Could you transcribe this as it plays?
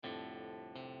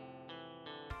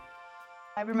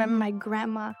I remember my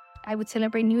grandma, I would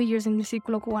celebrate New Year's in the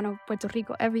Círculo Cubano, Puerto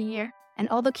Rico every year. And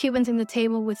all the Cubans in the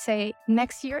table would say,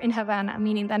 next year in Havana,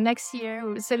 meaning that next year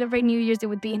we would celebrate New Year's, it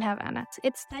would be in Havana.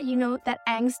 It's that, that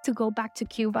angst to go back to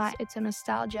Cuba. It's a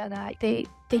nostalgia that they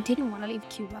didn't want to leave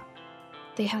Cuba.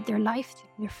 They had their life,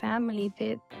 their family,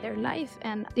 their life,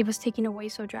 and it was taken away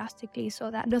so drastically.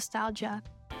 So that nostalgia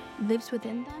lives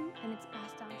within them, and it's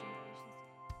passed down generations.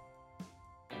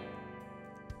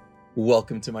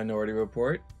 Welcome to Minority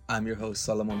Report. I'm your host,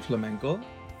 Salomon Flamenco.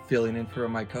 Filling in for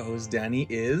my co-host, Danny,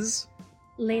 is...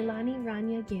 Leilani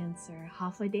Rania Ganser.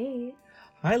 Half a day.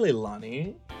 Hi,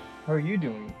 Leilani. How are you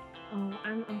doing? Oh,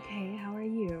 I'm okay. How are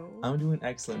you? I'm doing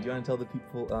excellent. Do you want to tell the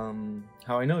people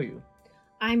how I know you?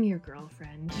 I'm your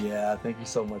girlfriend. Yeah, thank you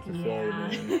so much for filling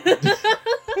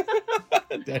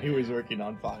in. Danny was working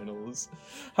on finals.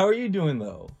 How are you doing,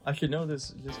 though? I should know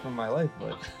this just from my life,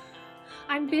 but...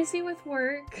 I'm busy with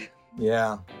work.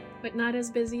 Yeah. But not as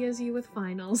busy as you with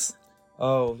finals.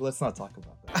 Oh, let's not talk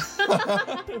about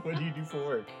that. What do you do for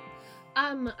work?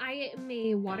 I am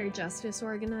a water justice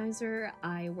organizer.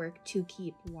 I work to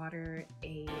keep water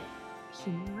a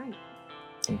human right.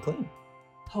 And clean.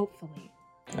 Hopefully.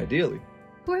 Ideally.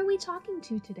 Who are we talking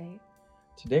to today?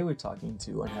 Today we're talking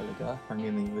to Angélica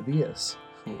Franganillo Díaz,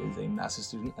 who is a master's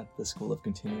student at the School of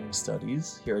Continuing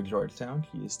Studies here at Georgetown.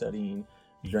 She is studying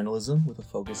journalism with a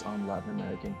focus on Latin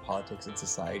American politics and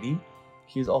society.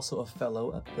 He is also a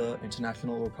fellow at the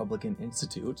International Republican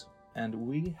Institute, and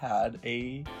we had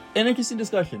an interesting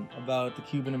discussion about the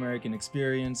Cuban American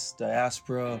experience,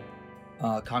 diaspora,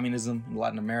 communism in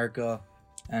Latin America,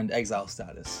 and exile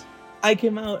status. I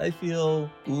came out, I feel,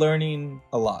 learning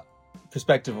a lot.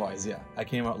 Perspective-wise, yeah. I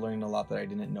came out learning a lot that I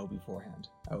didn't know beforehand,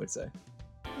 I would say.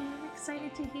 I'm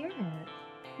excited to hear it.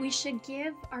 We should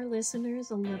give our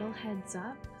listeners a little heads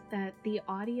up that the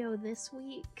audio this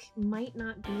week might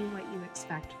not be what you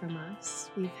expect from us.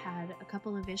 We've had a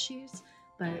couple of issues,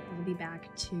 but we'll be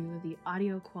back to the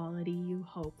audio quality you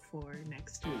hope for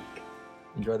next week.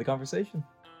 Enjoy the conversation.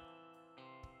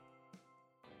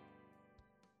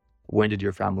 When did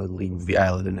your family leave the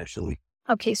island initially?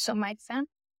 Okay, so I'm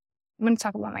going to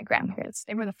talk about my grandparents.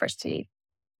 They were the first to leave.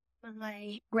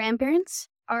 My grandparents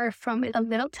are from a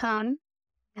little town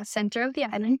in the center of the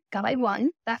island, Cabayguan,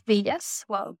 Las Villas,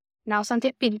 well, now Santo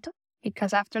Espíritu,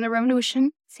 because after the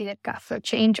revolution, Fidel Castro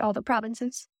changed all the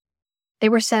provinces. They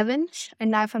were 7, and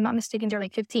now, if I'm not mistaken, they're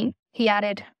like 15. He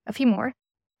added a few more,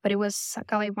 but it was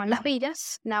Cabayguan, Las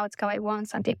Villas. Now it's Cabayguan,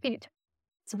 Santo Espíritu.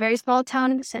 It's a very small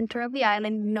town in the center of the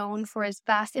island, known for its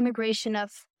vast immigration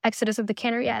of exodus of the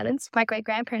Canary Islands. My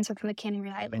great-grandparents are from the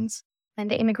Canary Islands,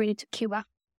 and they immigrated to Cuba.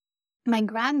 My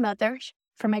grandmother,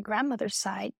 from my grandmother's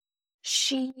side,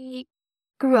 she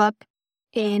grew up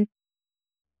in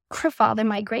her father,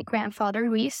 my great-grandfather,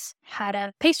 Luis, had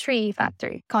a pastry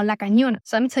factory called La Cañona.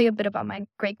 So let me tell you a bit about my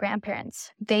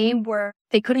great-grandparents. They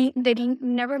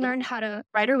never learned how to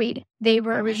write or read. They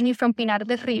were originally from Pinar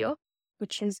del Rio,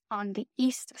 which is on the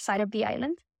east side of the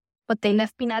island, but they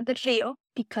left Pinar del Rio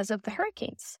because of the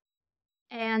hurricanes.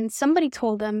 And somebody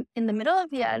told them, in the middle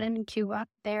of the island in Cuba,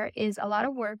 there is a lot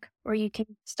of work where you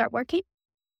can start working.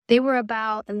 They were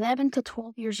about 11 to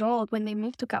 12 years old when they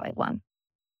moved to Cabayguan.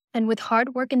 And with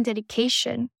hard work and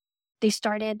dedication, they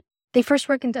first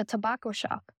worked in the tobacco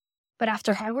shop. But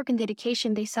after hard work and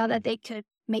dedication, they saw that they could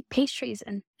make pastries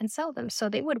and sell them. So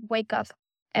they would wake up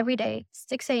every day,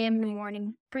 6 a.m. in the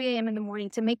morning, 3 a.m. in the morning,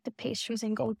 to make the pastries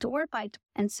and go door by door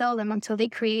and sell them until they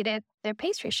created their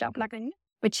pastry shop,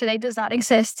 which today does not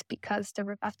exist because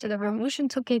after the revolution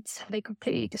took it, they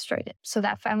completely destroyed it. So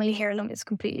that family heirloom is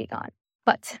completely gone.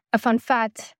 But a fun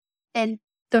fact, and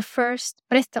the first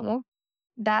préstamo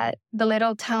that the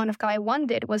little town of Cabayguan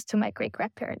did was to my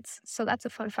great-grandparents. So that's a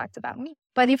fun fact about me.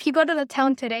 But if you go to the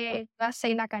town today, let's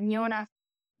say La Cañona,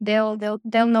 they'll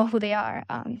know who they are.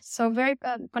 So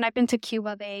when I've been to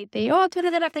Cuba, they tú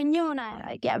eres de La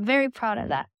Cañona. Yeah, very proud of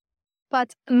that.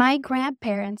 But my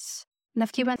grandparents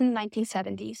left Cuba in the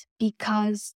 1970s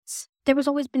because there was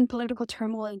always been political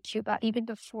turmoil in Cuba. Even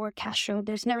before Castro,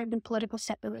 there's never been political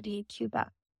stability in Cuba.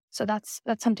 So that's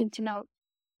something to note.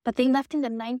 But they left in the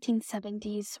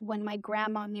 1970s when my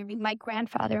grandma married my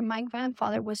grandfather. My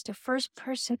grandfather was the first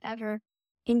person ever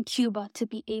in Cuba to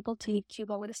be able to leave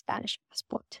Cuba with a Spanish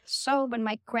passport. So when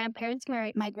my grandparents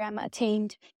married, my grandma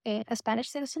attained a Spanish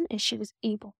citizen and she was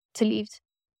able to leave.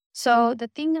 So the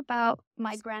thing about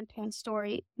my grandparents'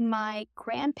 story, my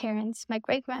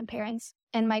great-grandparents,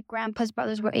 and my grandpa's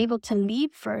brothers were able to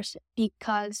leave first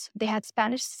because they had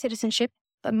Spanish citizenship.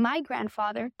 But my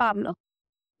grandfather, Pablo,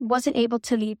 wasn't able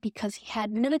to leave because he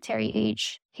had military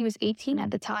age. He was 18 at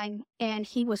the time, and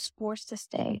he was forced to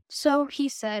stay. So he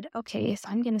said, okay, so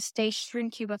I'm going to stay here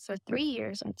in Cuba for 3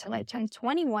 years until I turn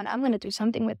 21. I'm going to do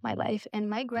something with my life. And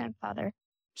my grandfather,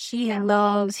 he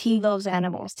loves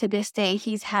animals. To this day,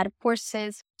 he's had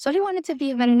horses. So he wanted to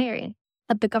be a veterinarian.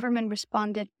 But the government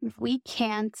responded, we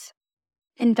can't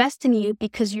invest in you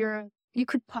because you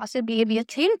could possibly be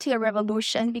attending to a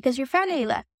revolution because your family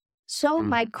left. So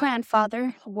my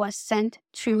grandfather was sent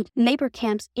to labor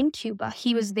camps in Cuba.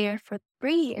 He was there for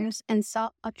 3 years and saw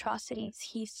atrocities.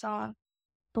 He saw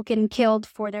people getting killed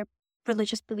for their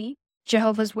religious belief.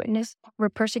 Jehovah's Witnesses were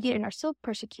persecuted and are still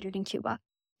persecuted in Cuba.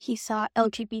 He saw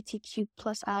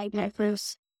LGBTQ+I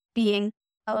members being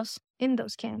housed in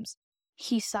those camps.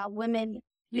 He saw women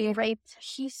being raped.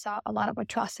 He saw a lot of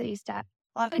atrocities that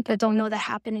a lot of people don't know that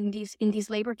happened in these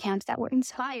labor camps that were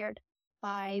inspired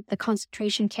by the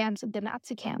concentration camps of the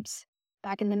Nazi camps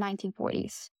back in the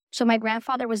 1940s. So my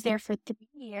grandfather was there for 3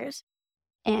 years,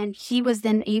 and he was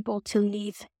then able to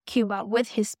leave Cuba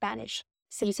with his Spanish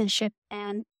citizenship.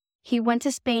 And he went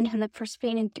to Spain. He lived for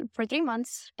Spain for 3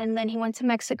 months, and then he went to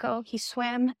Mexico. He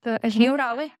swam the Rio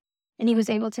Bravo, and he was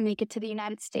able to make it to the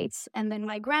United States. And then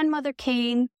my grandmother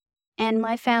came, and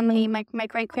my family, my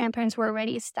great-grandparents were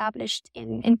already established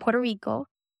in Puerto Rico.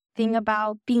 Thing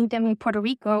about being them in Puerto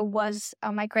Rico was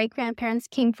my great-grandparents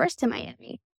came first to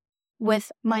Miami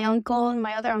with my uncle and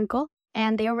my other uncle,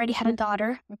 and they already had a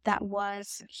daughter that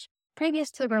was previous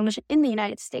to the revolution in the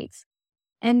United States.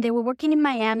 And they were working in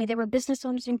Miami. They were business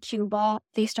owners in Cuba.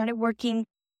 They started working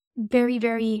very,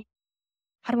 very,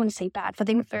 I don't want to say bad, but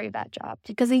they were very bad job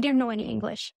because they didn't know any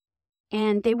English.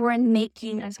 And they weren't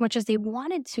making as much as they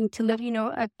wanted to live,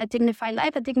 a dignified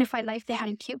life they had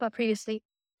in Cuba previously.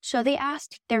 So they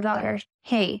asked their daughter,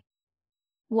 hey,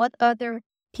 what other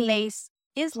place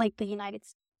is like the United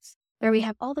States, where we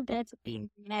have all the benefits of being in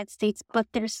the United States, but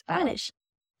there's Spanish?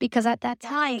 Because at that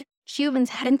time, Cubans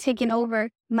hadn't taken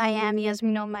over Miami as we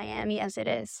know Miami as it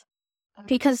is.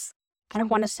 Because I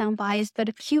don't want to sound biased, but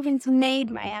if Cubans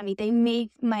made Miami, they made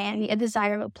Miami a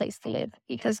desirable place to live.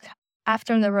 Because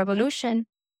after the revolution,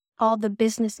 all the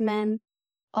businessmen,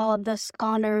 all the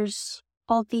scholars,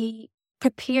 all the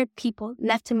prepared people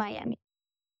left to Miami.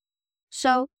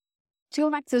 So, to go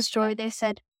back to the story, they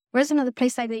said, where's another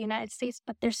place like the United States,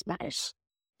 but they're Spanish?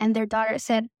 And their daughter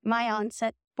said, my aunt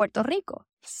said, Puerto Rico.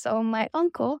 So my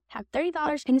uncle had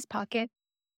 $30 in his pocket.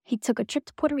 He took a trip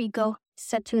to Puerto Rico,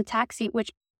 said to the taxi,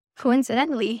 which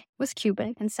coincidentally was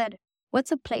Cuban, and said,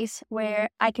 what's a place where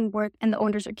I can work and the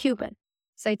owners are Cuban?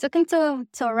 So he took him to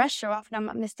a restaurant, if I'm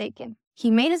not mistaken. He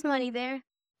made his money there,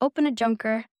 opened a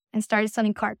junker, and started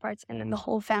selling car parts. And then the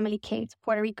whole family came to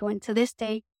Puerto Rico. And to this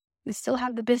day, we still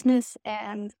have the business.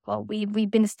 And, well, we've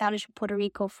been established in Puerto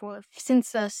Rico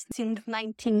since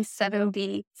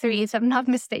 1973, if I'm not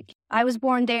mistaken. I was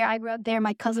born there. I grew up there.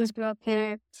 My cousins grew up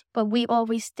there. But we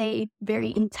always stayed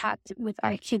very intact with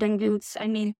our Cuban roots. I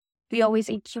mean, we always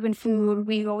ate Cuban food.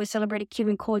 We always celebrated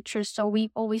Cuban culture. So we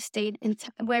always stayed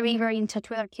very, very in touch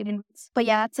with our Cuban roots. But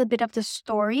yeah, that's a bit of the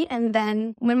story. And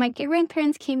then when my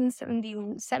grandparents came in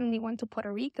 71 to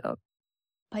Puerto Rico,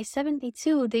 by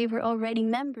 72, they were already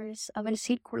members of El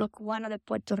Círculo Cubano de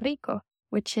Puerto Rico,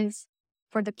 which is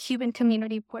for the Cuban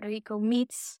community Puerto Rico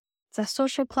meets. It's a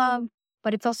social club,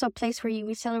 but it's also a place where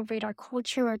we celebrate our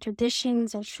culture, our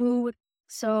traditions, our food.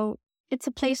 So it's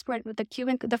a place where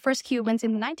the first Cubans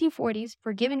in the 1940s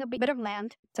were giving a bit of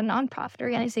land. It's a nonprofit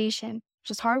organization.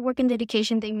 Just hard work and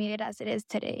dedication, they made it as it is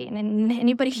today. And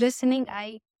anybody listening,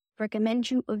 I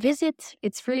recommend you a visit.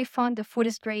 It's really fun. The food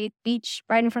is great. Beach,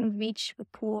 right in front of the beach,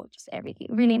 with pool, just everything.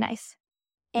 Really nice.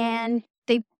 And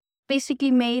they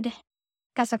basically made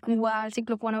Casa Cuba, El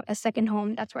Ciclo Cubano, a second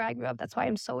home. That's where I grew up. That's why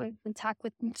I'm so in touch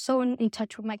with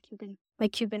my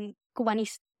Cubanite.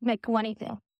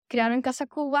 Criaron in Casa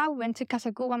Cuba, went to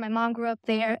Casa Cuba. My mom grew up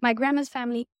there. My grandma's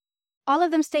family, all of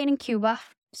them stayed in Cuba.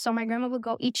 So my grandma would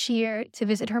go each year to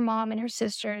visit her mom and her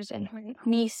sisters and her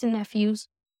niece and nephews.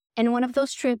 And one of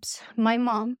those trips, my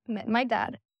mom met my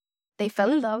dad. They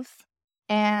fell in love.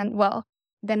 And, well,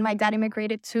 then my dad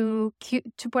immigrated to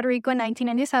Puerto Rico in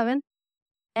 1997.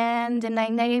 And in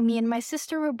 1990, me and my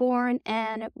sister were born.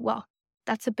 And, well,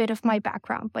 that's a bit of my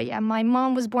background. But yeah, my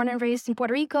mom was born and raised in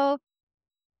Puerto Rico.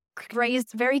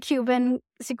 Raised very Cuban,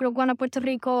 Ciclo Cubano, Puerto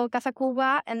Rico, Casa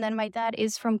Cuba, and then my dad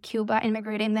is from Cuba,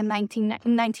 immigrated in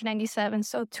 1997.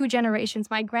 So 2 generations.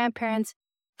 My grandparents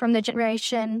from the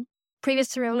generation previous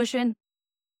to revolution,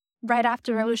 right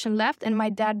after revolution left, and my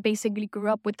dad basically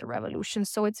grew up with the revolution.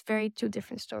 So it's 2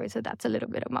 different stories. So that's a little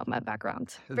bit about my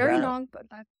background. Very long, but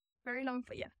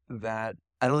yeah. That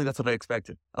I don't think that's what I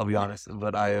expected. I'll be honest,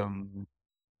 but I am.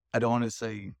 I don't want to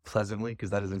say pleasantly because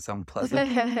that doesn't sound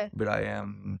pleasant, but I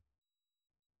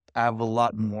have a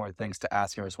lot more things to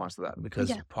ask in response to that, because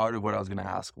Yeah. part of what I was going to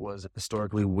ask was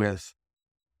historically with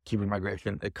Cuban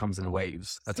migration, it comes in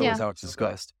waves. That's Yeah. always how it's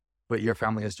discussed. But your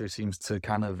family history seems to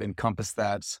kind of encompass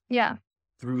that Yeah.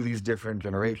 through these different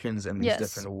generations and these Yes.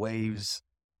 different waves.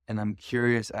 And I'm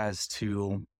curious as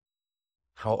to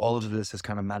how all of this has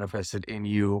kind of manifested in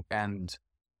you and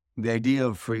the idea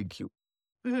of free Cuba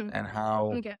Mhm. and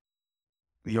how Okay.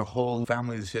 your whole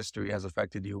family's history has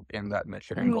affected you in that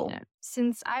mission and goal.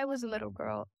 Since I was a little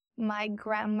girl, my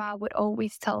grandma would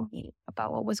always tell me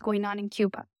about what was going on in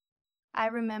Cuba. I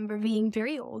remember being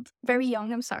very young, very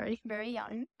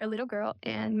young, a little girl,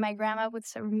 and my grandma would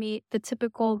serve me the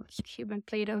typical Cuban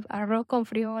plate of arroz con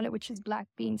frijoles, which is black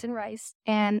beans and rice.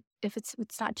 And if it's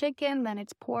not chicken, then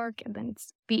it's pork, and then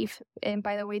it's beef. And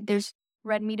by the way, there's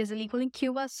red meat is illegal in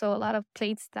Cuba, so a lot of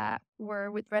plates that were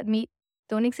with red meat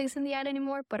don't exist in the island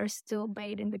anymore, but are still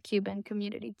made in the Cuban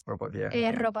community. Ropa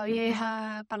vieja. Ropa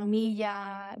vieja,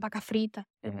 palomilla, vaca frita.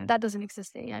 That doesn't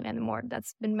exist anymore.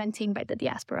 That's been maintained by the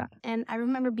diaspora. And I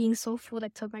remember being so full, I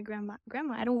told my grandma,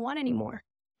 I don't want any more.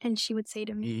 And she would say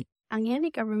to me,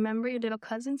 Angélica, remember your little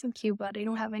cousins in Cuba. They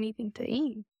don't have anything to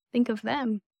eat. Think of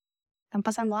them. Están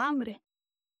pasando hambre.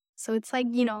 So it's like,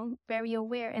 very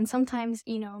aware. And sometimes,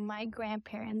 my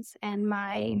grandparents and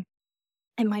my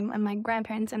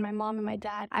grandparents and my mom and my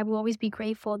dad, I will always be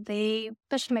grateful.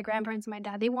 Especially my grandparents and my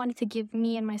dad, they wanted to give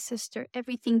me and my sister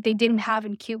everything they didn't have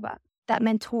in Cuba. That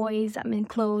meant toys, that meant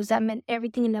clothes, that meant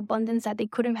everything in abundance that they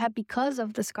couldn't have because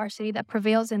of the scarcity that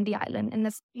prevails in the island. And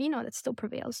that's, that still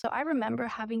prevails. So I remember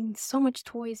having so much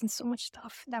toys and so much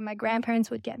stuff that my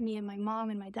grandparents would get me and my mom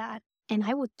and my dad. And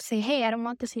I would say, hey, I don't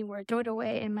want this anymore. Throw it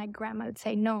away. And my grandma would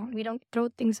say, no, we don't throw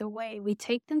things away. We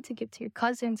take them to give to your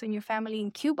cousins and your family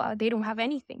in Cuba. They don't have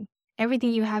anything.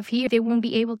 Everything you have here, they won't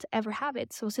be able to ever have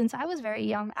it. So since I was very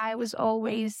young, I was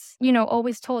always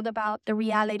told about the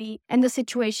reality and the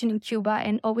situation in Cuba,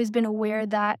 and always been aware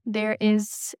that there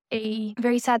is a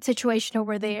very sad situation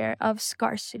over there of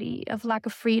scarcity, of lack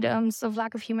of freedoms, of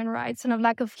lack of human rights, and of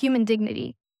lack of human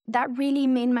dignity. That really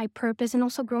made my purpose. And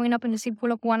also growing up in the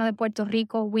Círculo Cubano de Puerto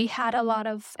Rico, we had a lot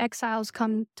of exiles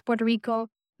come to Puerto Rico.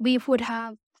 We would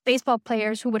have baseball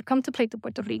players who would come to play to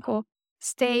Puerto Rico,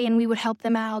 stay, and we would help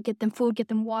them out, get them food, get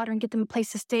them water, and get them a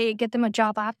place to stay, get them a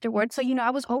job afterwards. So, I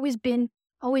was always been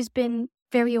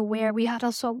very aware. We had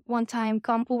also one time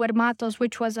come Uber Matos,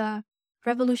 which was a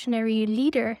revolutionary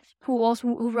leader who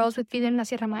rose with Fidel in la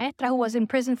Sierra Maestra, who was in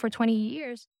prison for 20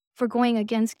 years. For going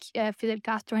against Fidel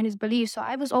Castro and his beliefs. So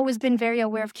I was always been very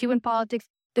aware of Cuban politics,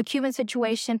 the Cuban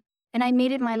situation, and I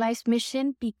made it my life's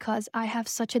mission because I have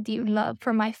such a deep love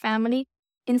for my family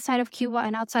inside of Cuba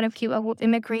and outside of Cuba who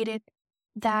immigrated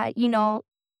that,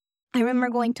 I remember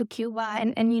going to Cuba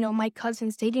and my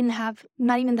cousins, they didn't have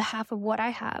not even the half of what I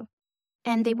have.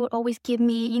 And they would always give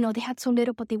me, they had so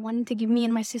little, but they wanted to give me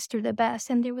and my sister the best.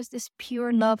 And there was this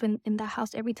pure love in the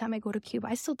house every time I go to Cuba.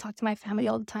 I still talk to my family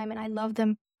all the time, and I love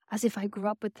them as if I grew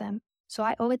up with them. So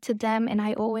I owe it to them, and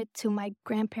I owe it to my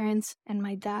grandparents and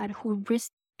my dad, who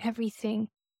risked everything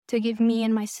to give me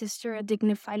and my sister a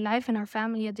dignified life, and our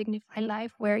family a dignified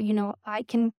life where, I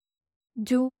can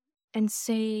do and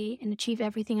say and achieve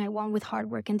everything I want with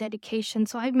hard work and dedication.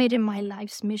 So I've made it my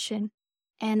life's mission.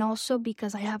 And also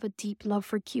because I have a deep love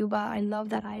for Cuba. I love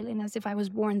that island as if I was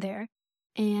born there.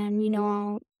 And,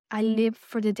 I live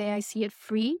for the day I see it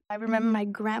free. I remember my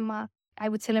grandma, I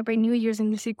would celebrate New Year's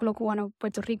in the Círculo Cubano,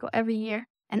 Puerto Rico every year.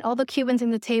 And all the Cubans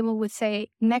in the table would say,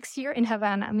 next year in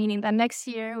Havana, meaning that next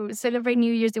year we would celebrate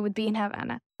New Year's, it would be in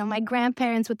Havana. And my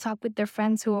grandparents would talk with their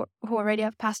friends who already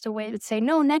have passed away, would say,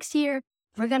 no, next year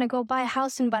we're going to go buy a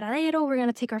house in Baradero. We're going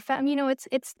to take our family.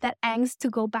 It's that angst to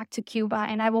go back to Cuba.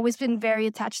 And I've always been very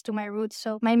attached to my roots.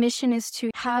 So my mission is to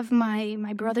have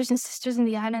my brothers and sisters in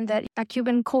the island, that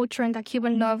Cuban culture and that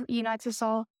Cuban love unites us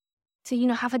all to,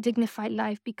 have a dignified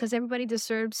life, because everybody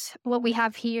deserves what we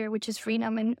have here, which is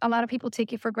freedom. And a lot of people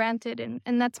take it for granted.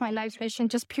 And that's my life's mission,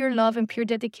 just pure love and pure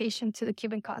dedication to the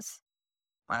Cuban cause.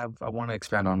 I want to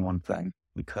expand on one thing,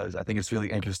 because I think it's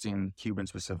really interesting, Cuban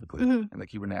specifically, and the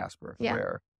Cuban diaspora,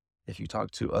 where if you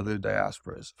talk to other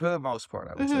diasporas, for the most part,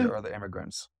 I would say, or other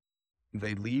immigrants,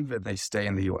 they leave and they stay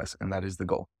in the U.S., and that is the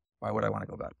goal. Why would I want to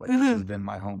go back? Like, this has been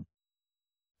my home.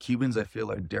 Cubans, I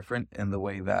feel, are different in the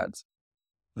way that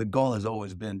the goal has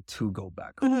always been to go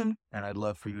back home. And I'd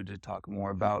love for you to talk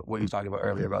more about what you talked about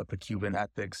earlier about the Cuban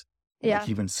ethics, the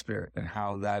Cuban spirit, and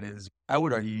how that is, I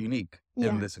would argue, unique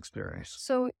in this experience.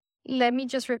 So let me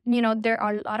just, there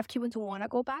are a lot of Cubans who want to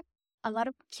go back. A lot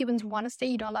of Cubans want to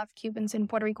stay. A lot of Cubans in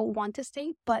Puerto Rico want to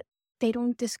stay, but they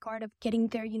don't discard of getting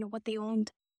there, what they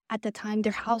owned at the time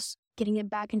their house, getting it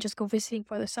back and just go visiting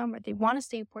for the summer. They want to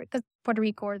stay in Puerto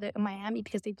Rico or Miami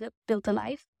because they built a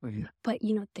life. But,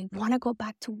 you know, they want to go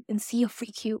back to and see a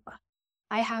free Cuba.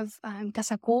 I have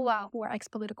Casa Cuba, who are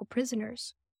ex-political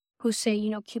prisoners, who say, you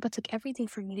know, Cuba took everything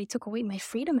from me. They took away my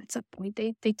freedom at some point.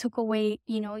 They took away,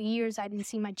 you know, years I didn't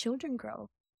see my children grow.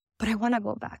 But I want to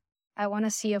go back. I want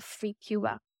to see a free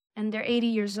Cuba. And they're 80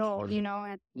 years old, you know,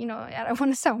 and, you know, I don't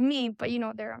want to sound mean, but, you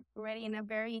know, they're already in a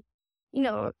very, you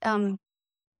know,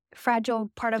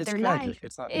 fragile part of their life.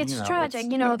 It's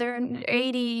tragic. You know, they're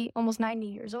 80, almost 90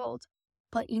 years old.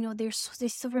 But, you know, they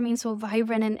still remain so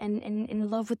vibrant and in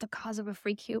love with the cause of a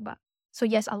free Cuba. So,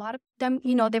 yes, a lot of them,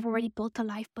 you know, they've already built a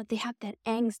life, but they have that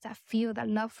angst, that feel, that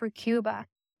love for Cuba.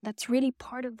 That's really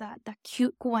part of that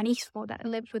Cubanismo that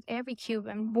lives with every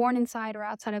Cuban, born inside or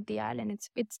outside of the island.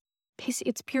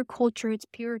 It's pure culture, it's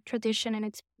pure tradition, and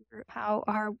it's how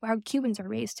Cubans are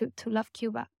raised to love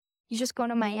Cuba. You just go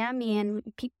to Miami and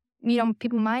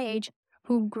people my age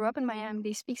who grew up in Miami,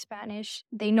 they speak Spanish.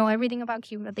 They know everything about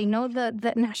Cuba. They know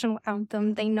the national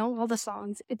anthem. They know all the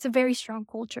songs. It's a very strong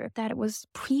culture that it was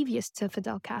previous to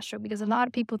Fidel Castro, because a lot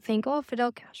of people think, oh,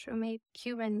 Fidel Castro made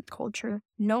Cuban culture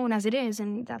known as it is,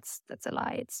 and that's a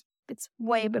lie. It's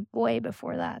way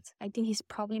before that. I think he's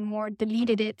probably more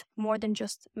deleted it more than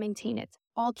just maintain it.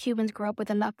 All Cubans grow up with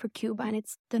a love for Cuba, and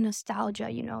it's the nostalgia,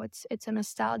 you know. It's a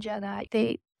nostalgia that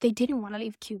they didn't want to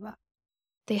leave Cuba.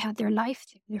 They had their life,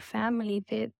 their family,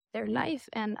 their life,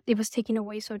 and it was taken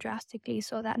away so drastically.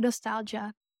 So that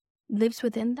nostalgia lives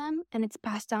within them, and it's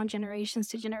passed down generations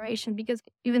to generation. Because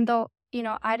even though, you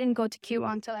know, I didn't go to Cuba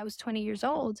until I was 20 years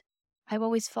old, I've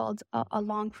always felt a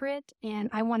long for it, and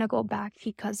I want to go back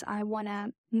because I want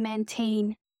to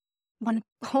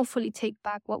hopefully take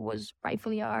back what was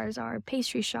rightfully ours, our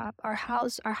pastry shop, our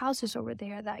houses over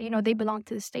there that, you know, they belong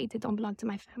to the state, they don't belong to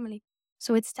my family.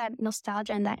 So it's that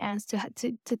nostalgia and that angst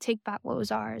to take back what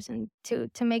was ours, and to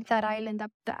make that island,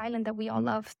 the island that we all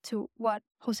love, to what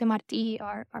Jose Marti,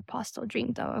 our apostle,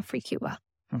 dreamed of, a free Cuba.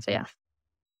 So yeah.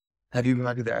 Have you been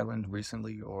back to the island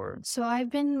recently, or? So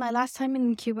my last time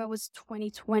in Cuba was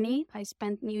 2020. I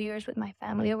spent New Year's with my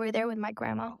family over there with my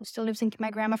grandma, who still lives my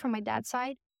grandma from my dad's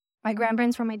side. My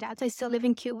grandparents from my dad's side still live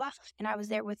in Cuba, and I was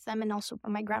there with them, and also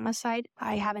from my grandma's side.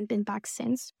 I haven't been back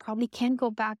since. Probably can't go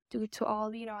back due to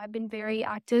all, you know, I've been very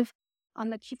active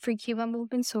on the Free Cuba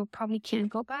movement, so probably can't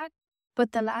go back.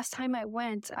 But the last time I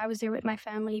went, I was there with my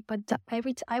family, but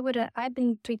I've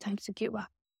been 3 times to Cuba,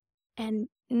 and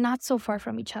not so far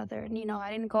from each other. And, you know, I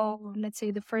didn't go, let's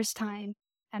say, the first time,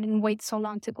 I didn't wait so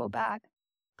long to go back.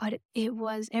 But it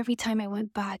was, every time I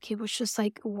went back, it was just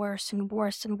like worse and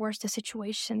worse and worse, the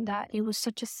situation, that it was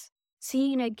such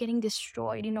seeing it getting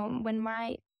destroyed. You know, when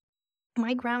my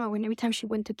grandma, when every time she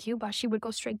went to Cuba, she would go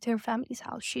straight to her family's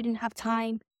house. She didn't have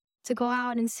time to go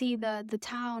out and see the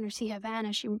town or see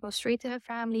Havana. She would go straight to her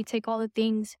family, take all the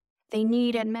things they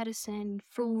needed, medicine,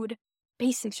 food,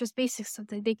 just basics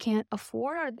that they can't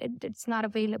afford, or it's not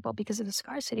available because of the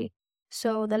scarcity.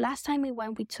 So the last time we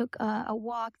went, we took a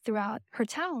walk throughout her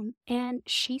town, and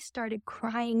she started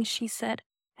crying. She said,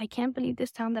 I can't believe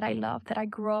this town that I love, that I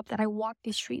grew up, that I walked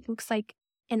this street, looks like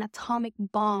an atomic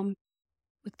bomb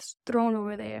was thrown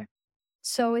over there.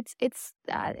 So it's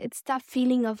that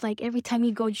feeling of like every time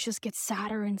you go, you just get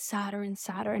sadder and sadder and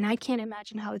sadder. And I can't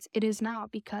imagine how it is now,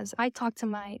 because I talked to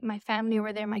my family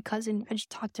over there, my cousin. I just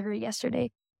talked to her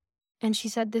yesterday. And she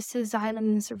said, this is island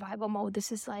in survival mode.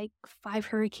 This is like 5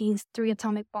 hurricanes, 3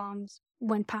 atomic bombs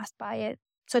went past by it.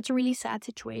 So it's a really sad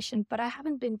situation. But I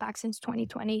haven't been back since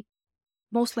 2020.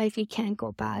 Most likely can't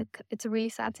go back. It's a really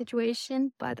sad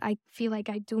situation, but I feel like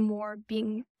I do more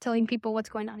telling people what's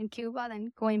going on in Cuba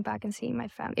than going back and seeing my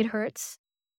family. It hurts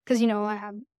because, you know, I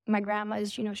have my grandma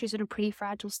is, you know, she's in a pretty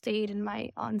fragile state, and my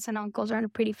aunts and uncles are in a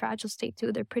pretty fragile state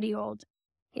too. They're pretty old.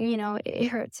 You know, it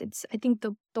hurts. I think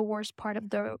the worst part of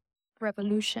the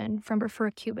revolution for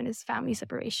a Cuban is family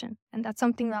separation. And that's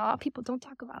something that a lot of people don't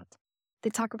talk about. They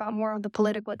talk about more of the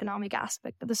political, economic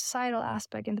aspect, but the societal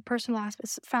aspect and the personal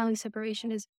aspect, family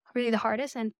separation is really the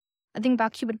hardest. And I think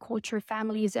about Cuban culture,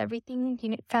 family is everything.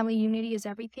 Family unity is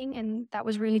everything. And that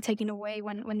was really taken away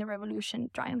when the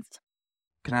revolution triumphed.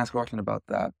 Can I ask a question about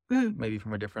that? Maybe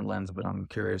from a different lens, but I'm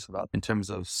curious about in terms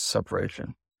of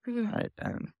separation, right?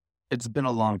 And it's been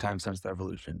a long time since the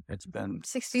revolution. It's been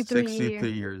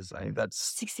 63 years. That's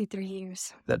 63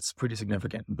 years. That's pretty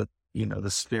significant. But, you know, the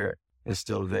spirit is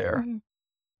still there.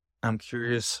 I'm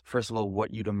curious, first of all,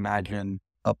 what you'd imagine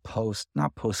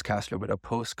not post-Castro, but a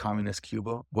post-communist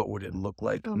Cuba, what would it look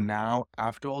like now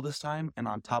after all this time? And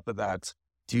on top of that,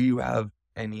 do you have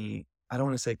any, I don't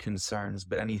want to say concerns,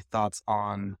 but any thoughts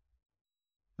on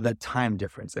the time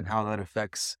difference and how that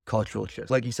affects cultural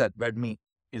shifts. Like you said, red meat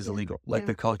is illegal. Like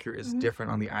the culture is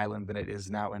different on the island than it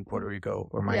is now in Puerto Rico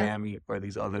or Miami or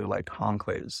these other like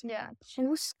enclaves. Yeah.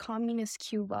 Post-communist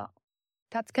Cuba,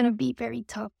 that's going to be very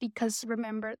tough because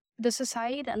remember, the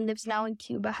society that lives now in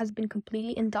Cuba has been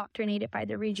completely indoctrinated by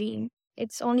the regime.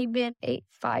 It's only been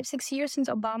 5-6 years since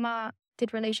Obama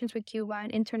did relations with Cuba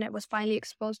and internet was finally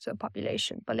exposed to the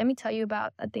population. But let me tell you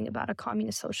about a thing about a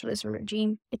communist socialist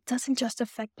regime. It doesn't just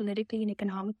affect politically and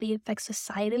economically, it affects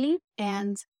societally.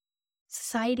 And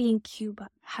society in Cuba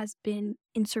has been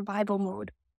in survival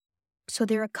mode. So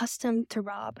they're accustomed to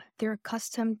rob. They're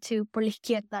accustomed to por la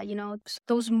izquierda, you know,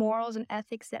 those morals and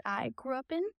ethics that I grew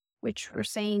up in, which were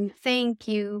saying, thank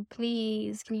you,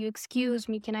 please, can you excuse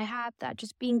me, can I have that?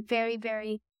 Just being very,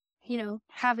 very, you know,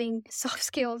 having soft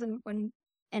skills and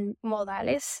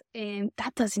modales. And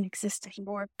that doesn't exist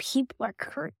anymore. People are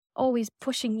always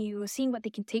pushing you, seeing what they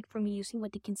can take from you, seeing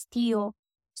what they can steal.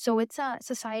 So it's a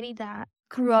society that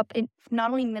grew up in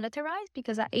not only militarized,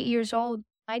 because at 8 years old,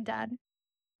 my dad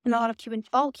and a lot of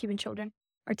all Cuban children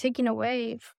are taken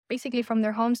away basically from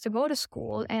their homes to go to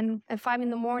school. And at 5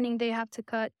 a.m, they have to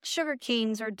cut sugar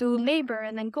canes or do labor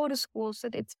and then go to school. So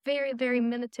it's very, very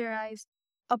militarized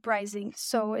uprising.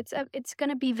 So it's going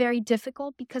to be very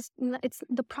difficult because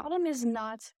the problem is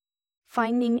not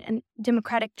finding a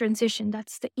democratic transition.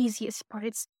 That's the easiest part.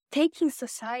 It's taking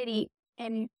society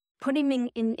and putting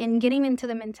in getting into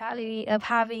the mentality of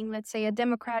having, let's say, a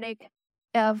democratic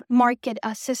market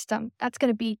system. That's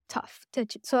going to be tough.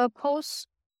 So a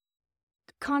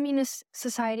post-communist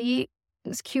society,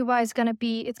 Cuba is going to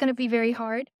be, it's going to be very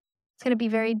hard. It's going to be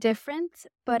very different.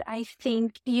 But I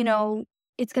think, you know,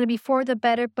 it's going to be for the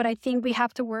better. But I think we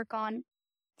have to work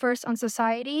first on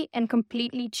society and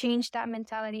completely change that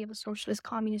mentality of a socialist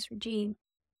communist regime.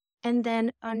 And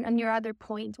then on your other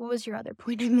point, what was your other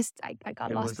point? I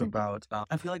got lost. It was about,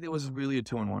 I feel like it was really a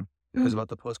 2-in-1. It was about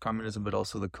the post-communism, but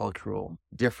also the cultural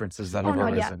differences that have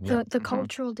arisen. Yeah. The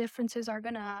cultural differences are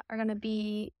gonna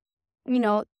be, you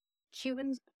know,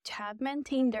 Cubans have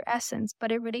maintained their essence,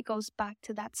 but it really goes back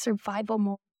to that survival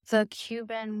mode. The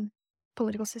Cuban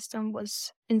political system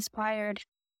was inspired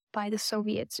by the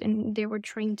Soviets, and they were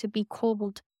trained to be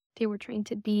cold. They were trained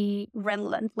to be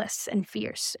relentless and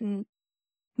fierce and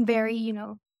very, you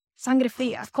know, sangre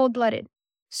fria, cold-blooded.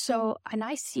 So, and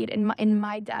I see it in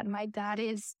my dad. My dad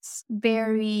is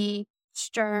very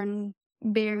stern,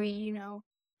 very, you know,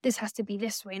 this has to be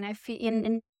this way. And I feel,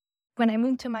 and when I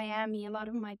moved to Miami, a lot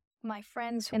of my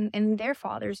friends and their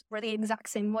fathers were the exact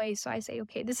same way. So I say,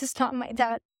 okay, this is not my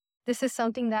dad. This is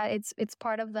something that it's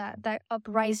part of that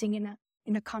uprising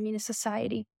in a communist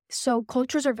society. So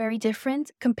cultures are very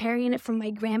different. Comparing it from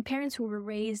my grandparents who were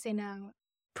raised in a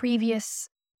previous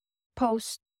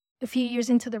a few years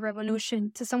into the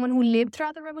revolution to someone who lived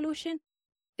throughout the revolution,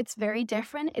 it's very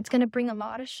different. It's going to bring a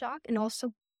lot of shock, and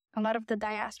also a lot of the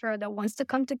diaspora that wants to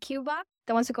come to Cuba,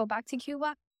 that wants to go back to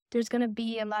Cuba. There's going to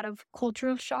be a lot of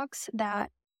cultural shocks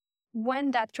that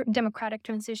when that democratic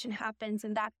transition happens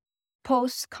and that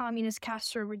post-communist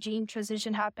Castro regime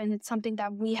transition happens, it's something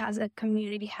that we as a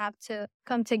community have to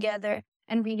come together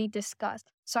and really discuss.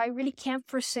 So I really can't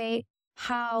foresee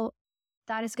how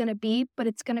that is going to be, but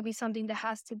it's going to be something that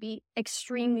has to be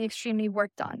extremely, extremely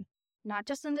worked on. Not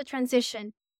just in the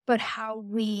transition, but how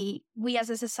we as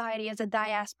a society, as a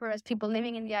diaspora, as people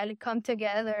living in the island come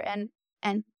together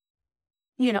and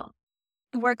you know,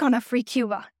 work on a free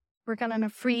Cuba, work on a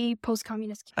free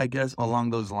post-communist Cuba. I guess along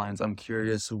those lines, I'm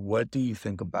curious, what do you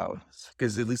think about,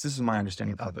 because at least this is my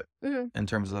understanding of it, in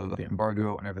terms of the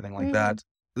embargo and everything like that.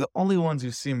 The only ones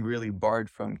who seem really barred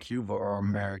from Cuba are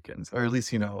Americans, or at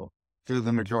least, you know, through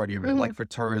the majority of it, like for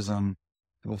tourism,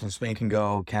 people from Spain can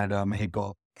go, Canada,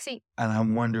 Mexico. Sí. And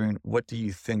I'm wondering, what do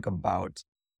you think about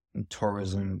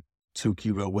tourism to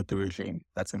Cuba with the regime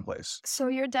that's in place? So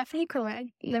you're definitely correct.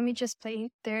 Let me just say,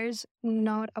 there's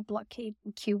not a blockade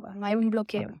in Cuba. No hay un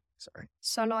bloqueo. Sorry.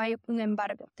 Solo hay un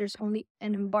embargo. There's only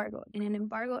an embargo. And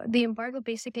the embargo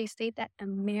basically states that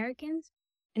Americans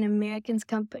and Americans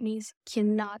companies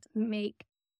cannot make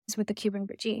this with the Cuban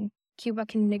regime. Cuba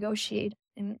can negotiate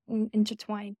and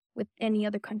intertwine with any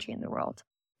other country in the world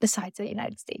besides the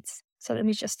United States. So let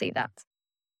me just say that.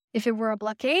 If it were a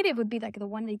blockade, it would be like the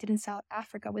one they did in South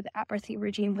Africa with the apartheid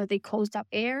regime, where they closed up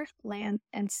air, land,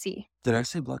 and sea. Did I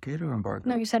say blockade or embargo?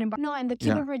 No, you said embargo. No, and the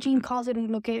Cuban regime calls it un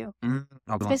bloqueo.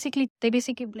 They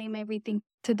basically blame everything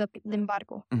to the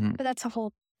embargo. But that's a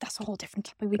whole different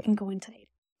topic we can go into later.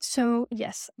 So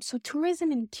yes, so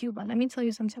tourism in Cuba. Let me tell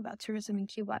you something about tourism in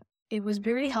Cuba. It was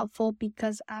very helpful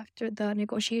because after the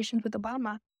negotiations with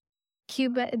Obama,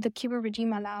 the Cuban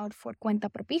regime allowed for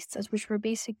cuentapropistas, which were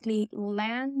basically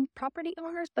land property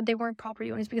owners, but they weren't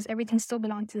property owners because everything still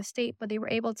belonged to the state, but they were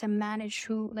able to manage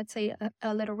who, let's say,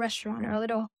 a little restaurant or a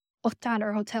little hostal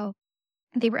or hotel.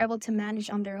 They were able to manage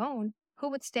on their own who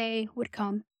would stay, who would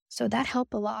come. So that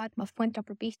helped a lot of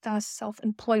cuentapropistas,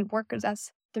 self-employed workers,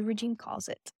 as the regime calls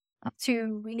it,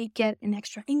 to really get an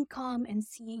extra income and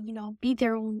see, be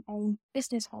their own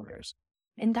business owners.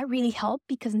 And that really helped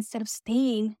because instead of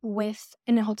staying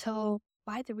in a hotel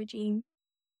by the regime,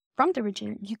 from the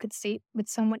regime, you could stay with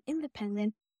someone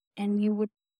independent and you would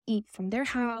eat from their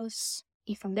house,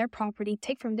 eat from their property,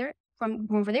 take from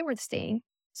wherever they were staying.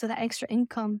 So that extra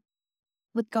income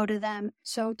would go to them.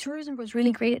 So tourism was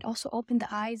really great. It also opened the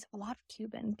eyes of a lot of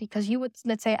Cubans because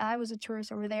let's say I was a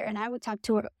tourist over there and I would talk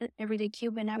to an everyday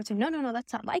Cuban. I would say, no,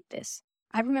 that's not like this.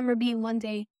 I remember being one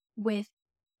day with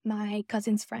my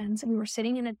cousin's friends and we were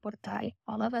sitting in El Portal,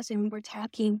 all of us, and we were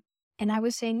talking. And I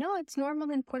was saying, no, it's normal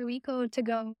in Puerto Rico to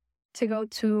go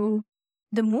to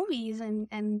the movies and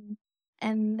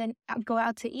then go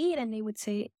out to eat. And they would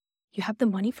say, you have the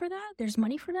money for that? There's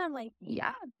money for that? I'm like,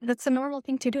 yeah, that's a normal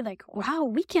thing to do. Like, wow,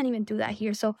 we can't even do that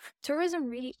here. So tourism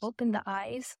really opened the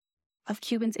eyes of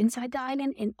Cubans inside the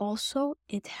island. And also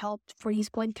it helped for these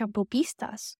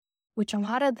cuentapropistas, which a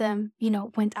lot of them,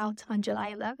 went out on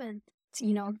July 11th,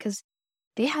 because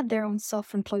they had their own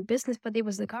self-employed business, but it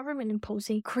was the government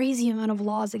imposing crazy amount of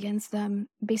laws against them,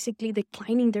 basically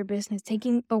declining their business,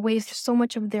 taking away so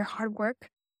much of their hard work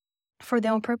for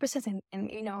their own purposes. And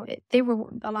they were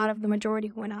a lot of the majority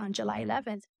who went out on July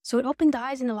 11th. So it opened the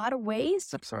eyes in a lot of ways.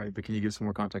 I'm sorry, but can you give some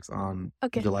more context on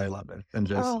Okay. July 11th? And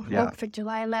just, for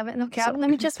July 11th. Okay, let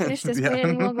me just finish this point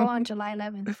and we'll go on July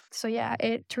 11th. So yeah,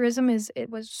 tourism it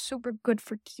was super good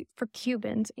for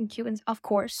Cubans. And Cubans, of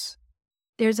course,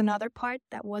 there's another part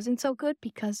that wasn't so good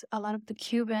because a lot of the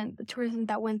tourism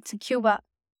that went to Cuba,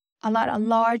 a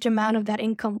large amount of that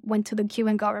income went to the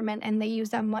Cuban government, and they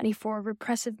used that money for a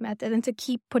repressive method and to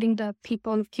keep putting the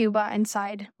people of Cuba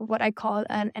inside what I call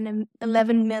an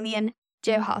 11 million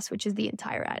jailhouse, which is the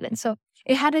entire island. So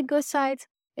it had its good sides,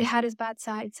 it had its bad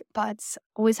sides, but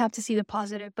always have to see the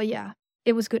positive. But yeah,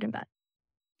 it was good and bad.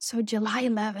 So July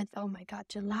 11th, oh my God,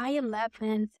 July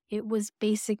 11th, it was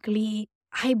basically,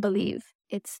 I believe,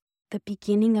 it's the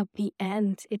beginning of the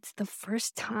end. It's the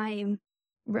first time,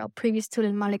 previous to the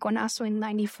Maleconazo in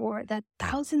 94, that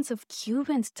thousands of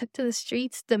Cubans took to the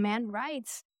streets to demand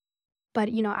rights. But,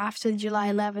 after July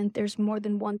 11th, there's more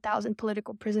than 1,000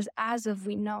 political prisoners. As of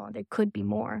we know, there could be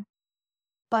more.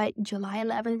 But July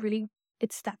 11th, really,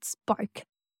 it's that spark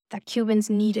that Cubans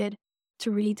needed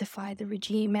to really defy the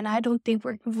regime. And I think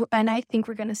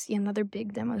we're going to see another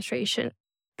big demonstration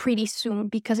pretty soon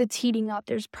because it's heating up.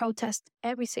 There's protests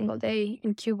every single day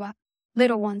in Cuba,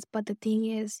 little ones. But the thing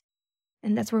is,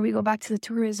 and that's where we go back to the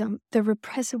tourism, the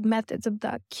repressive methods of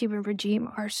the Cuban regime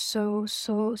are so,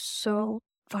 so, so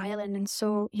violent. And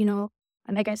so, and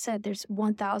like I said, there's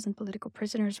 1,000 political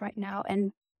prisoners right now.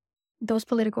 And those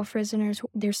political prisoners,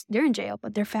 they're in jail,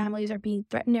 but their families are being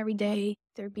threatened every day.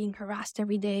 They're being harassed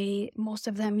every day. Most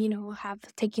of them, have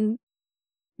taken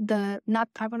I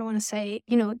don't want to say,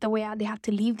 the way out. They have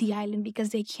to leave the island because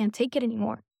they can't take it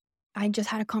anymore. I just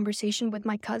had a conversation with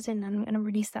my cousin, and I'm going to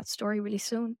release that story really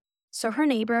soon. So her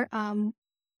neighbor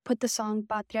put the song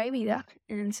Patria y Vida,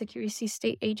 and security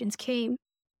state agents came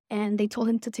and they told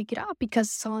him to take it out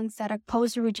because songs that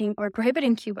oppose the regime are prohibited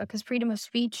in Cuba because freedom of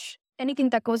speech, anything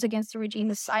that goes against the regime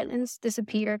is silenced,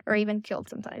 disappeared, or even killed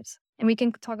sometimes. And we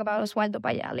can talk about Oswaldo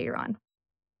Paya later on.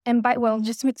 And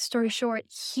just to make the story short,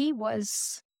 he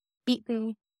was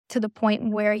beaten to the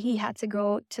point where he had to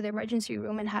go to the emergency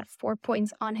room and had 4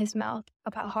 points on his mouth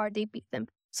of how hard they beat them.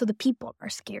 So the people are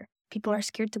scared. People are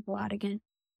scared to go out again.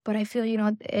 But I feel,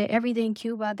 every day in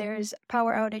Cuba, there's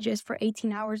power outages for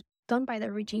 18 hours done by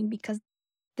the regime because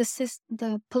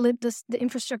the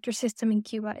infrastructure system in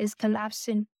Cuba is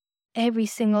collapsing every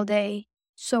single day.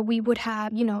 So we would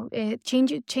have,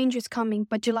 change is coming.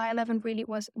 But July 11th really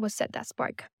was set that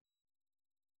spark.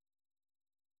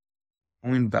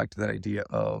 Going back to that idea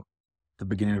of the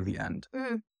beginning of the end,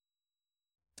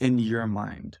 in your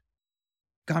mind,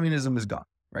 communism is gone,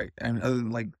 right? And other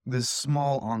than this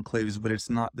small enclaves, but it's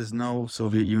not, there's no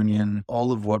Soviet Union.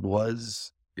 All of what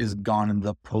was is gone in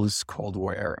the post-Cold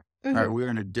War era. Right? We're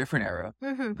in a different era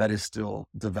that is still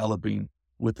developing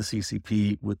with the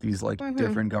CCP, with these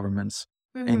different governments.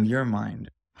 In your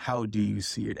mind, how do you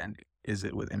see it ending? Is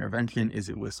it with intervention? Is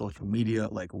it with social media?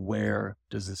 Where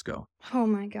does this go? Oh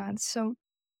my God. So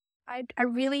I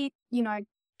really, I'm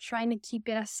trying to keep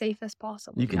it as safe as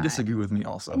possible. You can disagree with me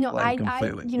also. No,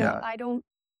 completely. I don't,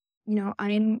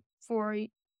 I'm for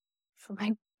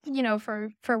my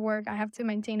for work, I have to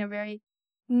maintain a very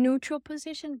neutral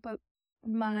position. But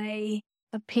my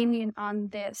opinion on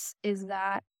this is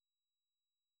that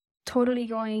totally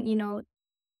going,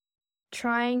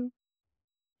 trying,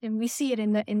 and we see it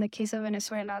in the case of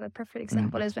Venezuela. The perfect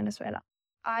example is Venezuela.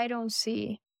 I don't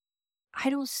see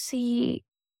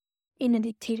in a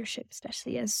dictatorship,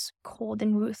 especially as cold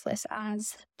and ruthless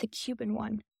as the Cuban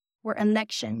one, where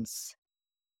elections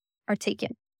are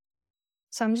taken.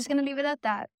 So I'm just going to leave it at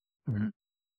that. Mm-hmm.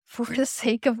 For the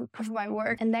sake of my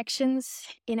work, elections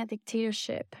in a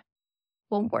dictatorship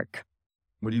won't work.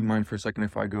 Would you mind for a second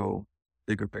if I go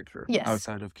bigger picture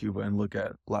outside of Cuba and look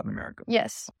at Latin America?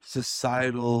 Yes.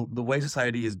 The way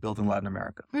society is built in Latin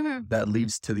America, that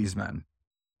leads to these men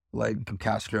like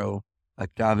Castro,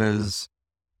 like Chavez,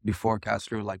 before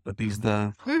Castro, like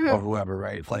Batista, or whoever,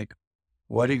 right? Like,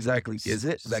 what exactly is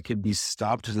it that could be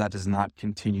stopped so that does not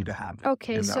continue to happen?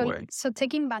 Okay, so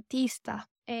taking Batista,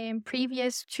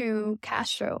 previous to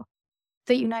Castro,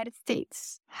 the United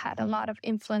States had a lot of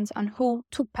influence on who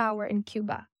took power in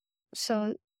Cuba.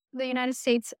 So the United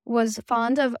States was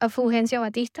fond of Fulgencio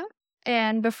Batista.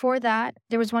 And before that,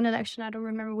 there was one election, I don't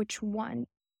remember which one,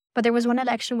 but there was one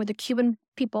election where the Cuban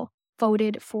people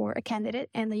voted for a candidate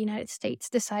and the United States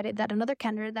decided that another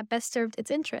candidate that best served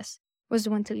its interests was the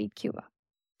one to lead Cuba.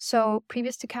 So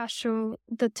previous to Castro,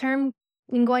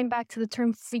 going back to the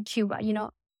term free Cuba,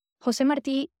 Jose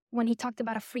Marti, when he talked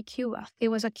about a free Cuba, it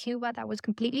was a Cuba that was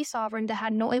completely sovereign, that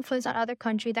had no influence on other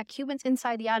countries, that Cubans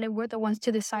inside the island were the ones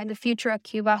to decide the future of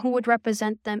Cuba, who would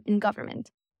represent them in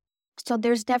government. So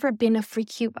there's never been a free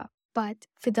Cuba. But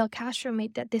Fidel Castro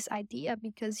made this idea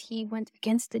because he went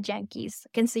against the Yankees,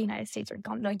 against the United States, or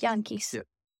the Yankees,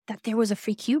 that there was a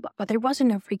free Cuba. But there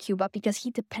wasn't a free Cuba because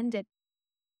he depended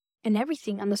in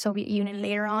everything on the Soviet Union,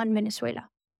 later on Venezuela.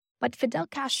 But Fidel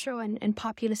Castro and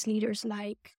populist leaders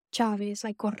like Chavez,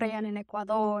 like Correa in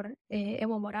Ecuador,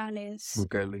 Evo Morales,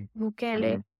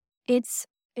 Bukele. It's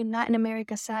in Latin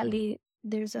America, sadly,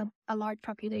 there's a large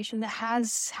population that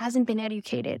hasn't been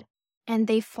educated. And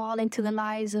they fall into the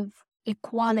lies of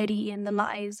equality and the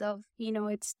lies of,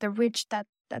 it's the rich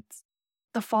that's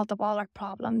the fault of all our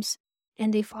problems.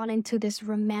 And they fall into this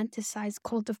romanticized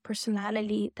cult of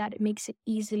personality that it makes it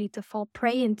easily to fall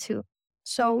prey into.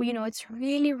 So, it's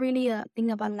really, really a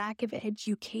thing of a lack of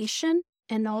education.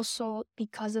 And also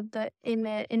because of the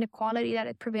inequality that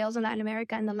it prevails in Latin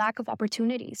America and the lack of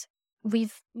opportunities.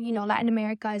 Latin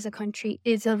America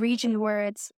is a region where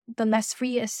it's the less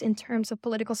freest in terms of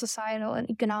political, societal, and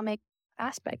economic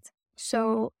aspects.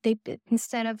 So they,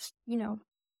 instead of,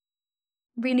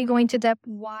 really going to depth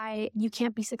why you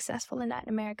can't be successful in Latin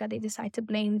America, they decide to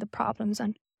blame the problems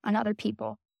on other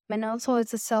people. And also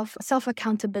it's a self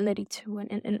accountability too.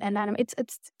 And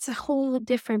it's a whole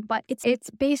different, but it's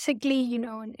basically,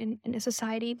 in a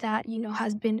society that,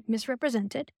 has been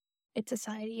misrepresented. It's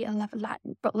society,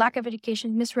 but lack of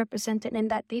education, misrepresented, and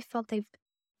that they felt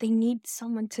they need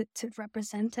someone to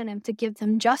represent them and to give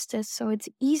them justice. So it's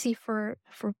easy for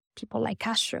people like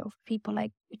Castro, people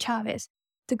like Chavez,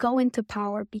 to go into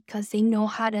power because they know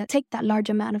how to take that large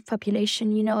amount of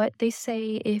population. They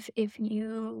say if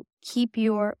you keep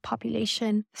your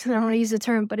population, I don't want to use the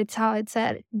term, but it's how it's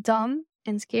said, dumb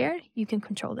and scared, you can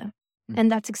control them. And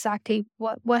that's exactly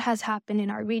what has happened in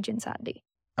our region, sadly.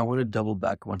 I want to double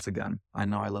back once again. I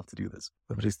know I love to do this.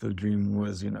 The Batista dream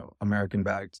was,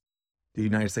 American-backed. The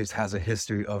United States has a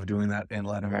history of doing that in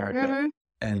Latin America.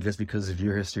 And just because of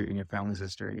your history and your family's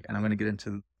history, and I'm going to get into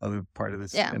the other part of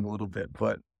this in a little bit,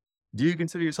 but do you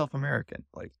consider yourself American?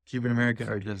 Like Cuban American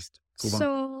or just Cuban?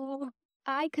 So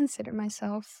I consider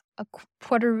myself a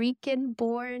Cuban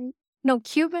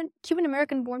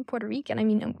American born Puerto Rican. I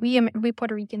mean, we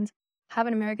Puerto Ricans have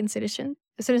an American citizenship.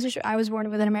 I was born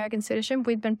with an American citizenship.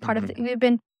 We've been we've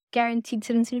been guaranteed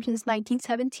citizenship since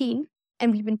 1917,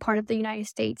 and we've been part of the United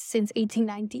States since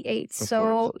 1898.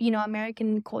 So,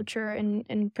 American culture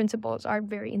and principles are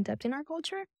very in-depth in our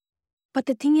culture. But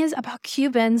the thing is about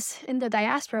Cubans in the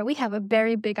diaspora, we have a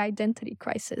very big identity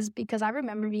crisis because I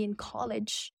remember being in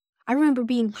college. I remember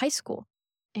being in high school,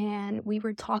 and we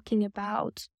were talking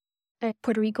about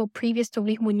Puerto Rico previous to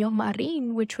Luis Muñoz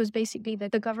Marin, which was basically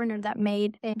the governor that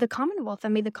made the Commonwealth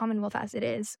as it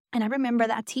is. And I remember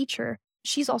that teacher,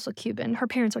 she's also Cuban. Her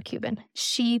parents are Cuban.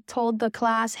 She told the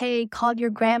class, hey, call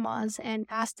your grandmas and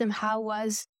ask them how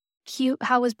was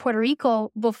Puerto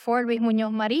Rico before Luis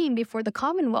Muñoz Marin, before the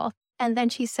Commonwealth. And then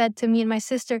she said to me and my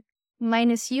sister,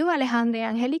 minus you, Alejandra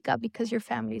and Angélica, because your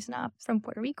family's not from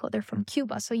Puerto Rico. They're from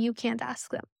Cuba, so you can't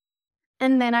ask them.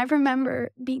 And then I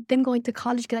remember then going to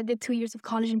college, because I did 2 years of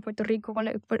college in Puerto Rico,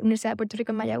 Universidad de Puerto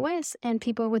Rico, Mayagüez, and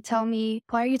people would tell me,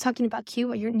 why are you talking about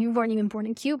Cuba? You weren't even born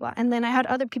in Cuba. And then I had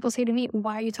other people say to me,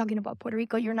 why are you talking about Puerto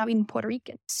Rico? You're not even Puerto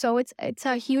Rican. So it's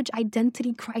a huge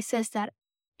identity crisis that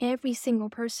every single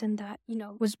person that,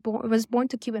 was born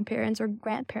to Cuban parents or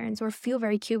grandparents or feel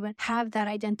very Cuban have that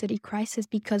identity crisis,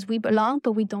 because we belong,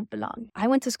 but we don't belong. I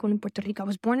went to school in Puerto Rico. I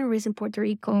was born and raised in Puerto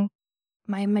Rico.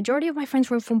 My majority of my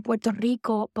friends were from Puerto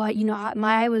Rico, but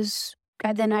I would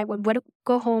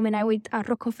go home and I would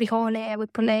arroz con frijoles. I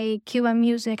would play Cuban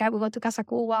music. I would go to Casa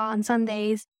Cuba on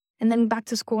Sundays, and then back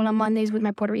to school on Mondays with my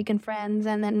Puerto Rican friends,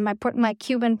 and then my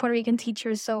Cuban Puerto Rican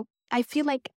teachers. So I feel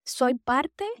like soy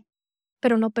parte,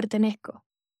 pero no pertenezco.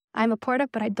 I'm a part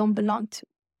of, but I don't belong to.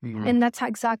 Mm-hmm. And that's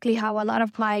exactly how a lot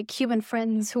of my Cuban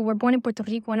friends who were born in Puerto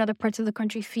Rico and other parts of the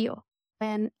country feel.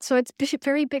 And so it's a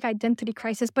very big identity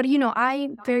crisis. But,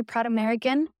 I'm very proud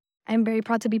American. I'm very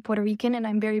proud to be Puerto Rican, and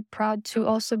I'm very proud to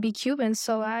also be Cuban.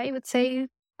 So I would say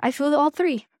I feel all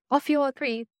three. I feel all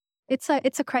three. It's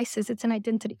a crisis. It's an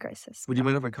identity crisis. Would you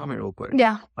mind if I comment real quick?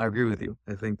 Yeah. I agree with you.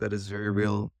 I think that is very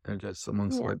real, and just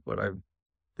amongst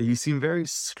you seem very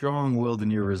strong-willed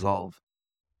in your resolve.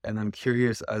 And I'm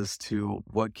curious as to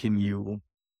what can you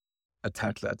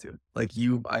attach that to. Like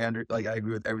I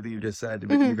agree with everything you just said,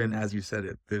 but even as you said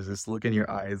it, there's this look in your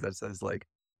eyes that says, like,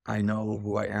 I know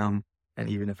who I am, and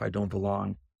even if I don't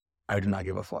belong, I do not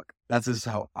give a fuck. That's just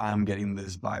how I'm getting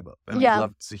this vibe up. And I'd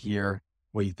love to hear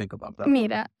what you think about that.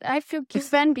 Mira, I feel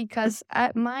Cuban because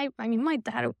my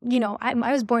dad,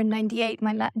 I was born in 98.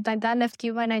 My dad left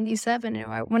Cuba in 97.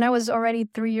 And when I was already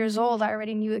 3 years old, I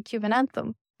already knew the Cuban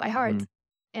anthem by heart. Mm.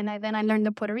 And then I learned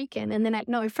the Puerto Rican. And then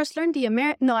I first learned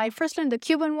the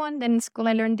Cuban one. Then in school,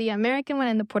 I learned the American one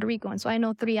and the Puerto Rican one. So I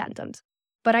know 3 anthems.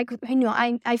 But I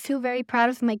feel very proud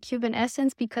of my Cuban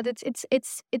essence, because it's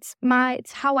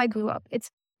how I grew up. It's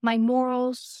my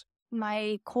morals,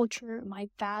 my culture, my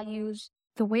values,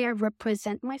 the way I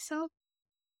represent myself.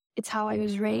 It's how I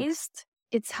was raised.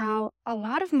 It's how a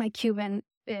lot of my Cuban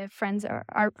friends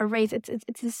are raised.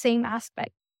 It's the same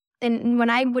aspect. And when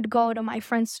I would go to my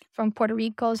friends from Puerto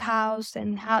Rico's house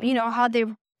and how they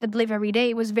would live every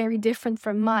day, it was very different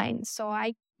from mine. So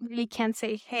I really can't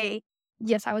say, hey,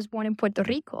 yes, I was born in Puerto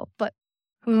Rico, but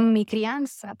mi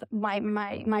crianza,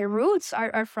 my roots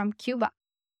are from Cuba.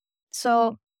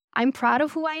 So I'm proud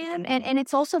of who I am. And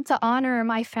it's also to honor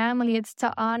my family. It's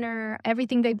to honor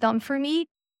everything they've done for me.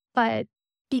 But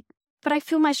I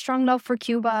feel my strong love for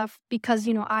Cuba because,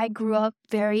 I grew up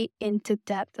very into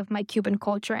depth of my Cuban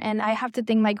culture. And I have to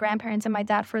thank my grandparents and my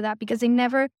dad for that, because they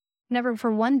never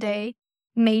for one day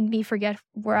made me forget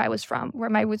where I was from,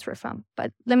 where my roots were from.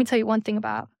 But let me tell you one thing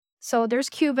about. So there's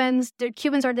Cubans.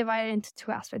 Cubans are divided into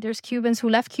 2 aspects. There's Cubans who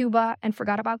left Cuba and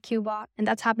forgot about Cuba. And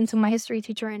that's happened to my history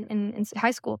teacher in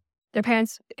high school. Her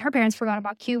parents forgot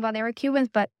about Cuba. They were Cubans,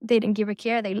 but they didn't give a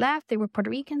care. They left. They were Puerto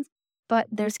Ricans. But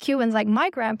there's Cubans like my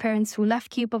grandparents who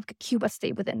left Cuba. Cuba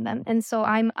stayed within them, and so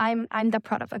I'm the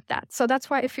product of that. So that's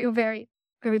why I feel very,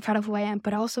 very proud of who I am.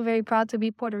 But also very proud to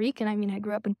be Puerto Rican. I mean, I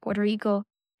grew up in Puerto Rico,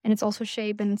 and it's also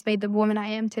shaped and it's made the woman I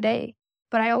am today.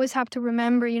 But I always have to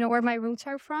remember, where my roots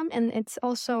are from, and it's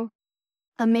also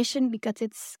a mission,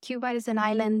 because Cuba is an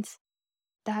island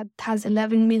that has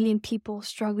 11 million people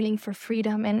struggling for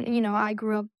freedom, and I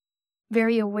grew up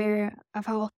very aware of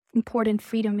how important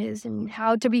freedom is, and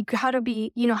how to be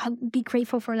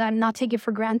grateful for that and not take it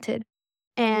for granted.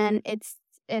 And it's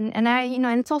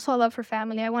also a love for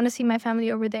family. I want to see my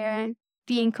family over there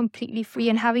being completely free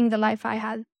and having the life I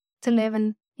had to live,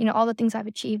 and all the things I've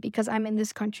achieved, because I'm in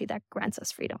this country that grants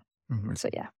us freedom. Mm-hmm. So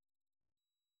yeah.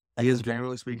 I guess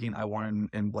generally speaking, I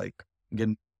want to get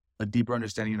a deeper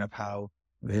understanding of how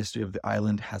the history of the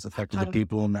island has affected the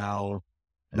people now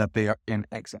that they are in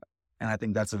exile. And I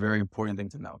think that's a very important thing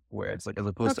to know, where it's like, as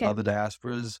opposed to other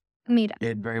diasporas,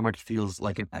 it very much feels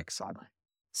like an exile.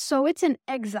 So it's an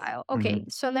exile. Okay,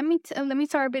 So let me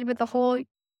start a bit with the whole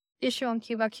issue on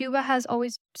Cuba. Cuba has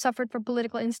always suffered from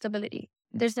political instability.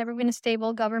 There's never been a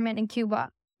stable government in Cuba.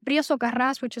 Prieto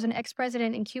Carras, which was an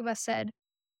ex-president in Cuba, said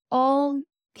if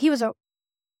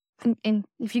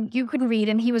you could read,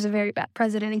 and he was a very bad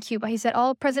president in Cuba. He said,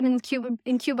 all presidents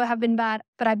in Cuba have been bad,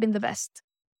 but I've been the best.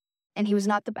 And he was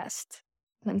not the best.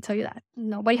 Let me tell you that.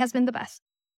 Nobody has been the best.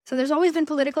 So there's always been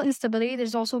political instability.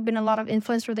 There's also been a lot of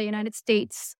influence from the United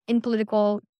States in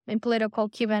Cuban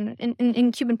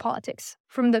politics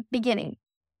from the beginning.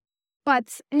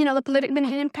 But, the political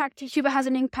impact, Cuba has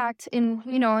an impact in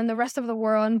the rest of the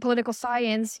world, in political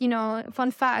science.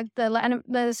 Fun fact,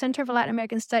 the Center for Latin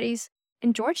American Studies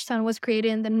in Georgetown was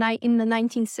created in the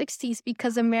 1960s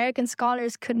because American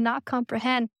scholars could not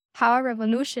comprehend how a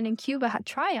revolution in Cuba had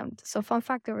triumphed. So fun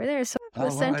fact over there. So the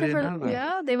Center for,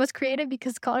 it was created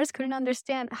because scholars couldn't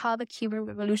understand how the Cuban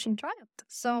Revolution triumphed.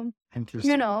 So,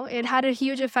 it had a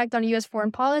huge effect on U.S.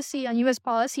 foreign policy, on U.S.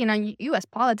 policy, and on U.S.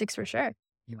 politics for sure.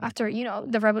 After,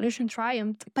 the revolution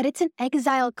triumphed. But it's an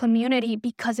exile community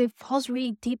because it falls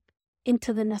really deep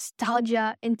into the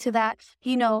nostalgia, into that,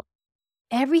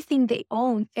 everything they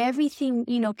own, everything,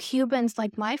 Cubans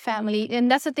like my family.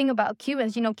 And that's the thing about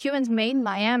Cubans. Cubans made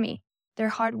Miami. They're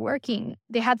hardworking.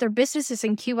 They had their businesses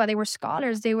in Cuba. They were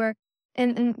scholars. They were,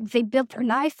 and they built their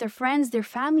life, their friends, their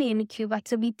family in Cuba.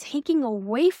 To be taking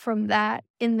away from that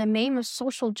in the name of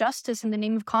social justice, in the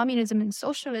name of communism and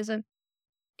socialism,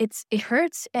 it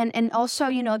hurts. And also,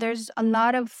 there's a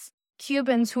lot of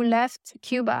Cubans who left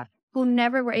Cuba who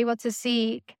never were able to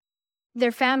see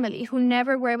their family, who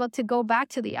never were able to go back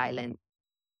to the island,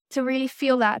 to really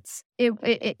feel that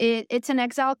it's an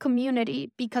exile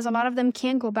community, because a lot of them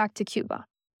can't go back to Cuba.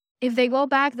 If they go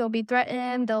back, they'll be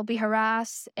threatened, they'll be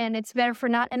harassed, and it's better for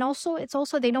not. And also,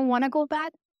 they don't want to go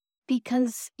back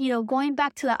because, going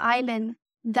back to the island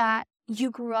that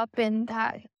you grew up in,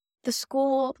 that the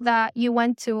school that you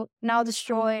went to now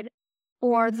destroyed,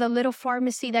 or the little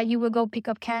pharmacy that you would go pick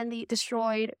up candy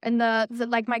destroyed, and the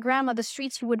like my grandma, the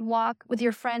streets you would walk with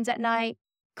your friends at night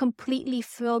completely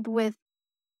filled with,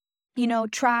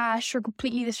 trash or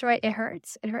completely destroyed. It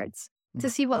hurts. It hurts to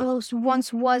see what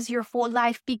once was your whole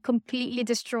life be completely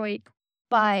destroyed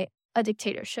by a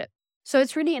dictatorship. So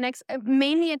it's really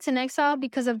mainly it's an exile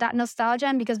because of that nostalgia,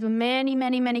 and because many,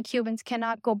 many, many Cubans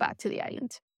cannot go back to the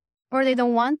island. Or they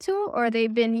don't want to, or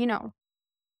they've been,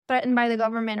 threatened by the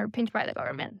government or pinched by the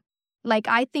government. Like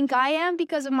I think I am,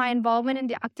 because of my involvement in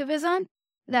the activism,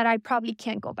 that I probably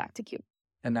can't go back to Cuba.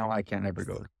 And now I can't ever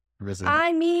go visit.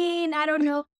 I mean, I don't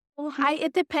know.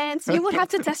 It depends. You would have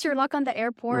to test your luck on the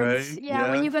airports. Right? Yeah,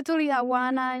 when you go to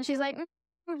Liahuana, and she's like,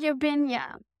 you've been,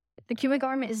 The Cuban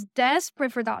government is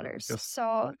desperate for dollars. Yes.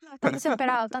 So, tan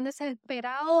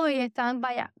desesperado y están,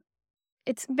 vaya.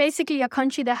 It's basically a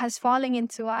country that has fallen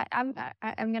into, I'm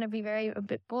going to be a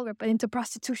bit vulgar, but into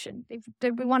prostitution.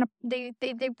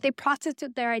 They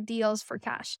prostitute their ideals for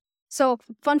cash. So,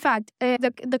 fun fact,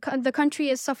 the country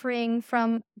is suffering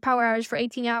from power outage for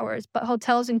 18 hours, but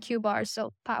hotels in Cuba are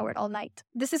still powered all night.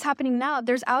 This is happening now.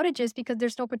 There's outages because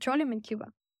there's no petroleum in Cuba.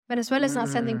 Venezuela is not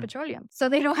sending petroleum. So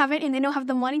they don't have it, and they don't have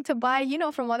the money to buy,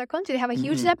 from other countries. They have a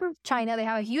huge debt with China. They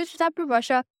have a huge debt with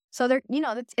Russia. So they're,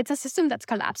 it's a system that's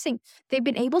collapsing. They've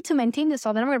been able to maintain this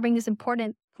self. And I'm going to bring this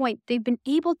important point. They've been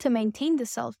able to maintain the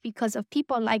self because of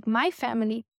people like my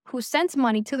family who sends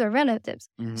money to their relatives.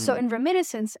 So in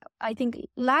remittances, I think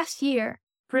last year,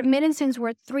 remittances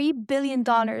were $3 billion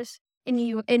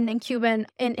in the Cuban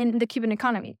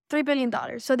economy. $3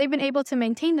 billion. So they've been able to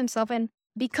maintain themselves, and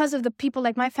because of the people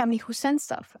like my family who send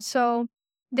stuff. So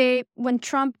when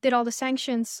Trump did all the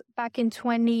sanctions back in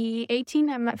 2018,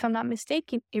 if I'm not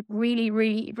mistaken, it really,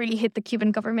 really, really hit the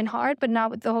Cuban government hard. But now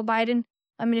with the whole Biden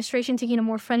administration taking a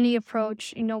more friendly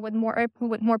approach,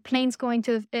 with more planes going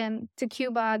to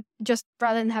Cuba, just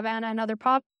rather than Havana and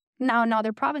now in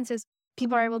other provinces,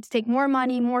 people are able to take more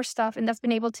money, more stuff, and that's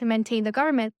been able to maintain the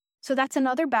government. So that's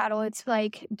another battle. It's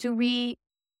like, do we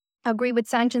agree with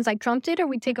sanctions like Trump did, or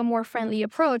we take a more friendly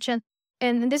approach?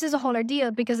 And this is a whole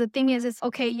ordeal, because the thing is, it's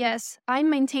okay, yes,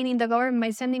 I'm maintaining the government by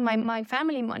sending my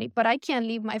family money, but I can't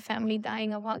leave my family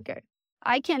dying of hunger.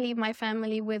 I can't leave my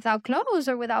family without clothes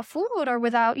or without food or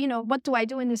without, what do I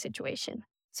do in this situation?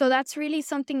 So that's really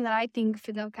something that I think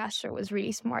Fidel Castro was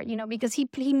really smart, because he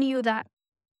knew that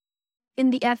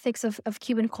in the ethics of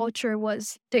Cuban culture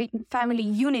was the family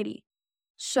unity.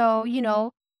 So,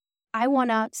 I want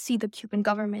to see the Cuban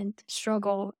government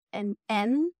struggle and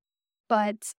end,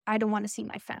 but I don't want to see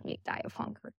my family die of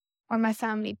hunger or my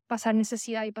family pasar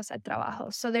necesidad y pasar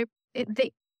trabajo. So the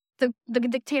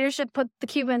dictatorship put the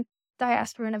Cuban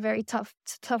diaspora in a very tough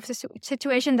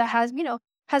situation that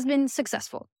has been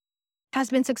successful. Has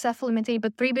been successful in maintaining,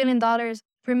 but $3 billion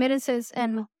remittances,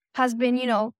 and has been,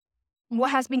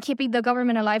 what has been keeping the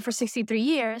government alive for 63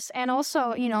 years. And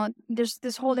also, there's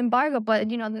this whole embargo, but,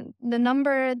 the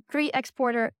number 3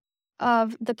 exporter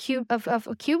of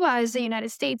Cuba is the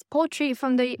United States. Poultry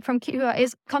from Cuba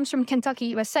comes from Kentucky,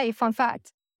 USA, fun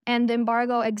fact. And the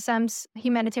embargo exempts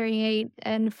humanitarian aid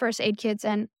and first aid kits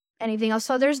and anything else.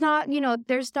 So there's not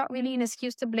really an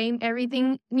excuse to blame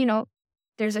everything.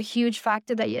 There's a huge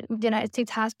factor that the United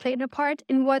States has played a part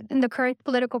in the current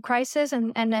political crisis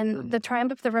and then the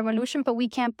triumph of the revolution, but we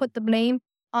can't put the blame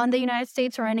on the United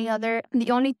States or any other.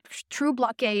 The only true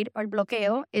blockade or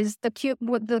bloqueo is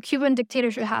what the Cuban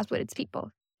dictatorship has with its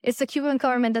people. It's the Cuban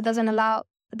government that doesn't allow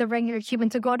the regular Cuban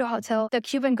to go to a hotel. The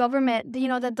Cuban government,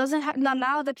 that doesn't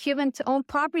allow the Cuban to own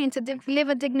property and to live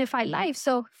a dignified life.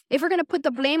 So if we're going to put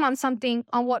the blame on something,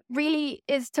 on what really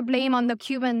is to blame on the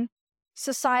Cuban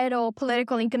societal,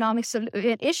 political, economic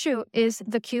issue is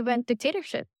the Cuban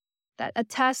dictatorship that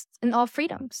attests in all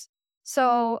freedoms.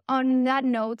 So on that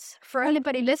note, for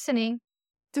anybody listening,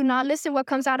 do not listen what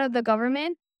comes out of the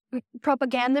government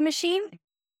propaganda machine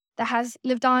that has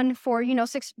lived on for,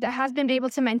 that has been able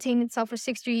to maintain itself for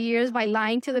 60 years by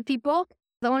lying to the people.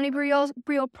 The only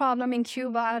real problem in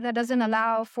Cuba that doesn't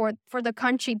allow for the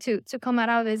country to come out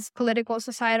of its political,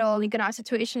 societal, economic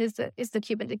situation is the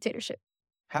Cuban dictatorship.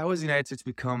 How has the United States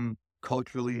become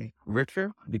culturally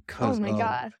richer because of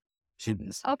God.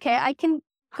 Cubans? Okay, I can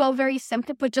go very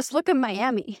simply, but just look at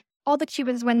Miami. All the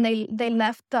Cubans, when they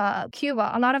left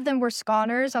Cuba, a lot of them were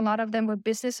scholars, a lot of them were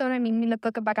business owners. I mean, look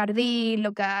at Bacardi,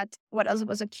 look at what else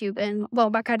was a Cuban? Well,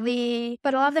 Bacardi.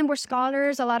 But a lot of them were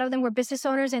scholars, a lot of them were business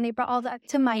owners, and they brought all that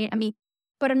to Miami.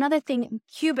 But another thing,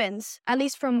 Cubans, at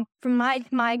least from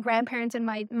my grandparents and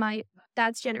my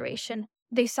dad's generation,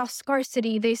 they saw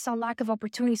scarcity, they saw lack of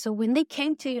opportunity. So when they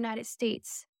came to the United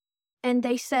States, and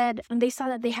they saw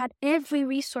that they had every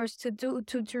resource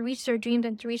to reach their dreams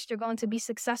and to reach their goal and to be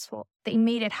successful, they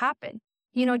made it happen.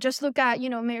 Just look at,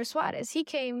 Mayor Suarez.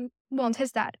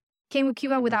 His dad came with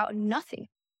Cuba without nothing.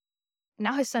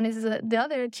 Now his son is the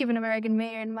other Cuban-American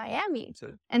mayor in Miami.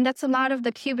 And that's a lot of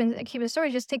the Cuban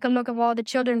story. Just take a look at all the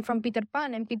children from Peter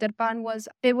Pan. And Peter Pan Los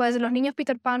Niños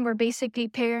Peter Pan were basically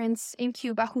parents in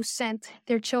Cuba who sent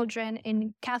their children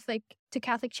to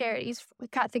Catholic charities,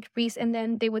 with Catholic priests, and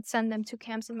then they would send them to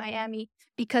camps in Miami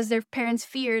because their parents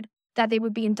feared that they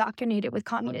would be indoctrinated with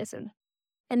communism.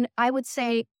 And I would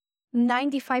say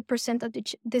 95%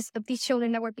 of these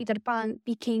children that were Peter Pan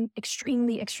became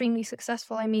extremely, extremely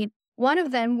successful. I mean, one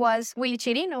of them was Willie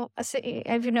Chirino,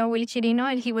 if you know Willie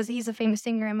Chirino, and he's a famous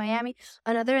singer in Miami.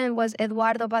 Another one was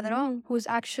Eduardo Padrón, who's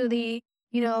actually,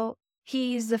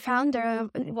 he's the founder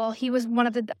he was one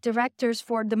of the directors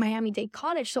for the Miami-Dade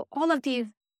College. So all of these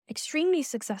extremely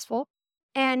successful.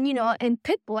 And, and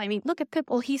Pitbull, I mean, look at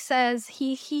Pitbull. He says,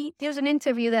 there's an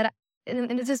interview that,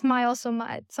 and this is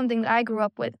something that I grew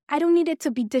up with. I don't need it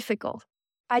to be difficult.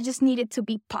 I just need it to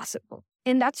be possible.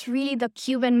 And that's really the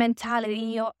Cuban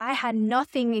mentality. I had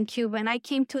nothing in Cuba, and I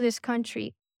came to this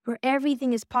country where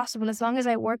everything is possible as long as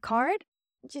I work hard.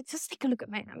 Just take a look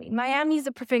at Miami. Miami is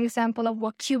a perfect example of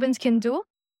what Cubans can do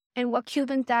and what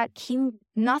Cubans that came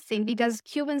nothing, because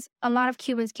a lot of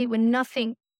Cubans came with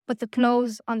nothing but the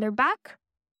clothes on their back,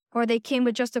 or they came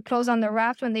with just the clothes on the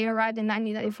raft when they arrived in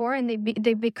 1994, and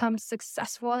they become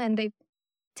successful, and they've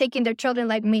taken their children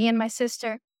like me and my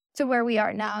sister to where we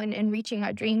are now and reaching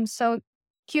our dreams. So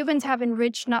Cubans have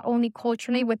enriched not only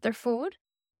culturally with their food,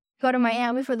 go to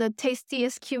Miami for the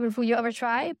tastiest Cuban food you ever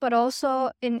try, but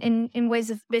also in ways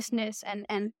of business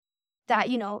and that,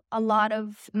 a lot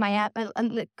of Miami,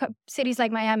 cities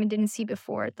like Miami didn't see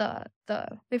before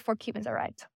before Cubans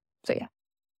arrived. So yeah.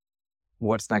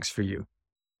 What's next for you?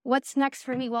 What's next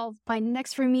for me? Well,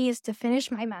 next for me is to finish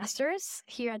my master's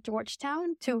here at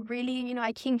Georgetown, to really,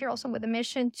 I came here also with a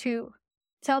mission to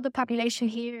tell the population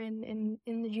here in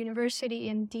the university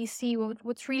in D.C.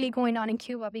 what's really going on in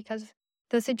Cuba, because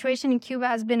the situation in Cuba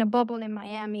has been a bubble in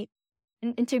Miami.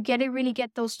 And to really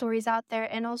get those stories out there,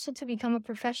 and also to become a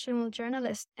professional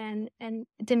journalist and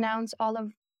denounce all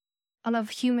of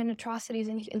human atrocities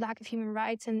and lack of human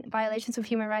rights and violations of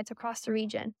human rights across the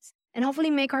region. And hopefully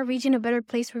make our region a better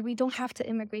place where we don't have to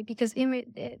immigrate, because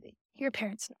your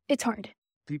parents, it's hard.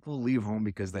 People leave home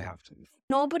because they have to.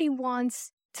 Nobody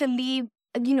wants to leave,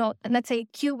 let's say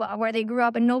Cuba, where they grew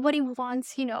up, and nobody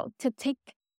wants, to take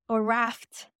a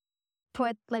raft,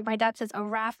 like my dad says, a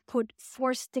raft, put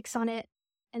 4 sticks on it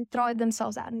and throw it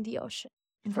themselves out in the ocean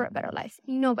for a better life.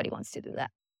 Nobody wants to do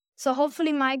that. So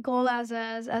hopefully my goal as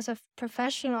a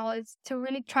professional is to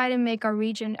really try to make our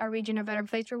region a better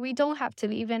place where we don't have to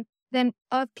leave, and then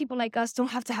people like us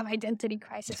don't have to have identity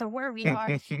crisis of where we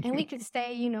are, and we can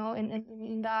stay, in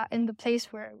the place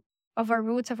of our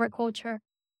roots, of our culture.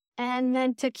 And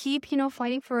then to keep,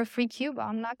 fighting for a free Cuba.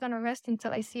 I'm not going to rest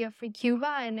until I see a free Cuba.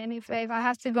 And then if I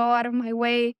have to go out of my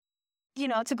way,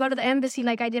 to go to the embassy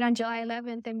like I did on July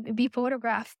 11th and be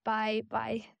photographed by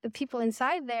the people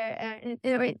inside there,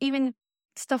 or even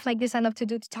stuff like this I love to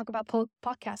do, to talk about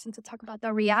podcasts and to talk about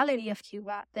the reality of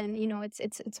Cuba, then,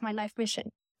 it's my life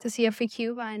mission to see a free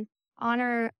Cuba and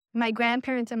honor my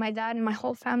grandparents and my dad and my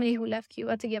whole family who left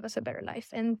Cuba to give us a better life.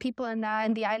 And people in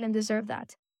the island deserve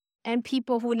that. And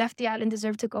people who left the island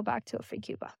deserve to go back to a free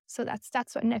Cuba. So that's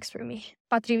what next for me.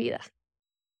 Patria vida.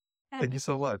 Thank you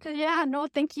so much. Yeah, no,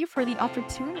 thank you for the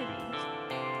opportunity.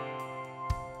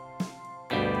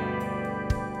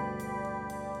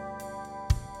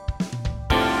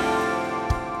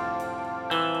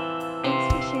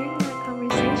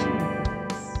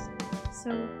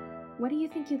 So what do you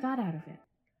think you got out of it?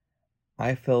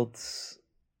 I felt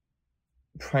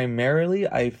primarily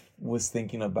I was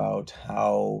thinking about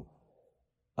how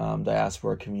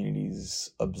diaspora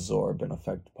communities absorb and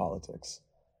affect politics,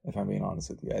 if I'm being honest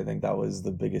with you. I think that was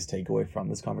the biggest takeaway from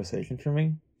this conversation for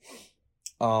me.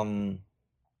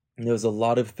 There's a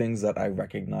lot of things that I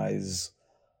recognize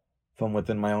from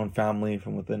within my own family,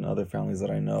 from within other families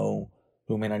that I know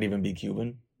who may not even be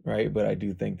Cuban, right? But I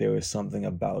do think there was something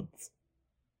about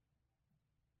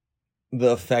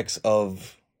the effects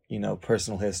of,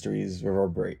 personal histories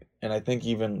reverberate. And I think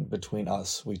even between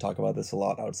us, we talk about this a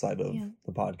lot outside of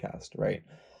the podcast, right?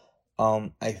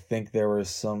 I think there were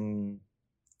some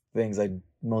things I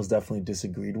most definitely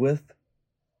disagreed with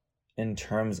in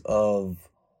terms of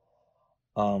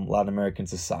Latin American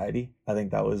society. I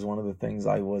think that was one of the things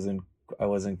I wasn't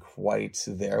quite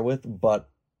there with, but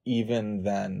even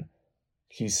then,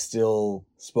 he still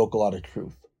spoke a lot of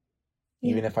truth,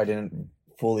 even if I didn't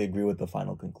fully agree with the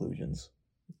final conclusions.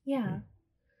 Yeah.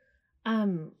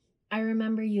 I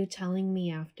remember you telling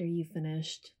me after you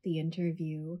finished the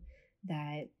interview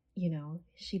that,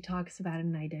 she talks about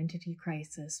an identity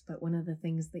crisis, but one of the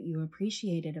things that you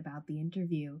appreciated about the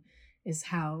interview is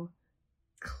how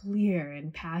clear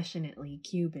and passionately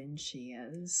Cuban she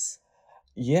is.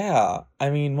 Yeah, I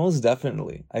mean, most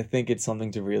definitely. I think it's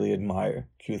something to really admire,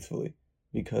 truthfully,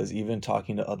 because even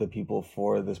talking to other people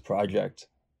for this project,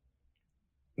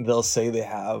 they'll say they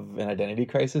have an identity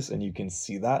crisis, and you can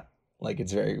see that. Like,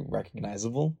 it's very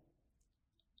recognizable.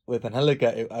 With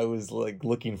Angélica, I was,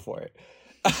 looking for it.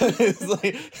 It's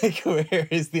like, where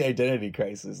is the identity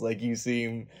crisis? Like, you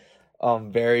seem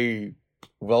very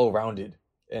well-rounded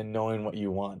in knowing what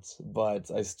you want, but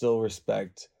I still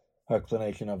respect her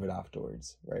explanation of it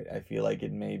afterwards, right? I feel like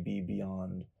it may be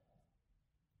beyond...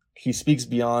 He speaks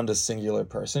beyond a singular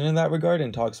person in that regard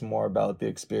and talks more about the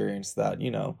experience that,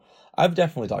 I've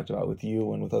definitely talked about with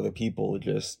you and with other people.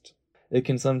 It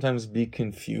can sometimes be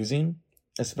confusing,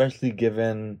 especially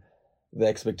given the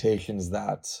expectations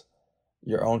that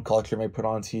your own culture may put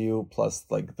onto you, plus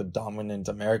the dominant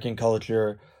American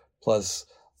culture, plus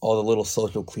all the little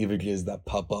social cleavages that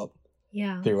pop up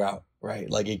throughout, right?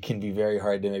 It can be very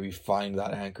hard to maybe find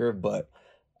that anchor, but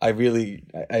I really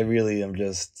am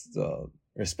just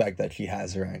respect that she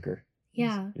has her anchor.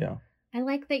 Yeah. Yeah. I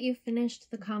like that you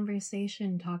finished the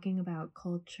conversation talking about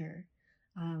culture.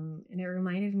 And it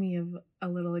reminded me of a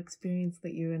little experience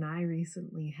that you and I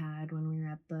recently had when we were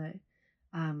at the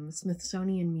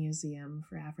Smithsonian Museum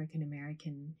for African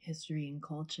American History and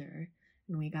Culture.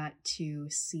 And we got to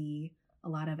see a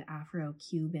lot of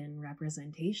Afro-Cuban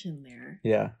representation there.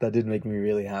 Yeah, that did make me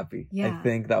really happy. Yeah. I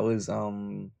think that was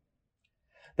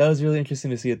really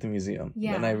interesting to see at the museum.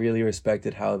 Yeah. And I really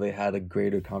respected how they had a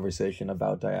greater conversation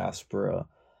about diaspora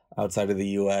outside of the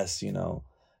U.S.,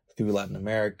 through Latin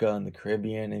America and the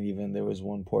Caribbean. And even there was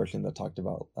one portion that talked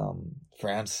about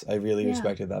France. I really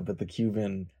respected that. But the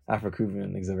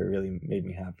Afro-Cuban exhibit really made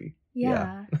me happy.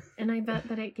 Yeah. And I bet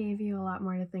that it gave you a lot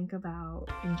more to think about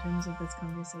in terms of this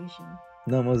conversation.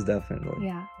 No, most definitely.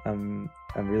 Yeah. I'm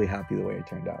really happy the way it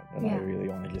turned out. And I really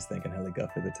want to just thank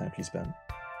Angélica for the time she spent.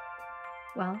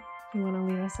 Well, you want to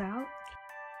lead us out?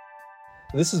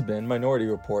 This has been Minority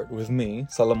Report with me,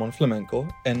 Salomon Flamenco,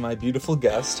 and my beautiful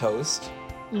guest host,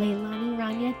 Leilani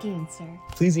Rania Ganser.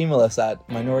 Please email us at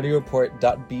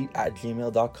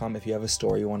minorityreport.beat@gmail.com if you have a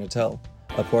story you want to tell.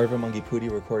 Apoorva Mangipudi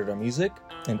recorded our music,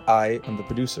 and I am the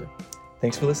producer.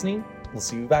 Thanks for listening. We'll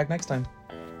see you back next time.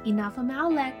 Inafa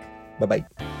Maulek. Bye-bye.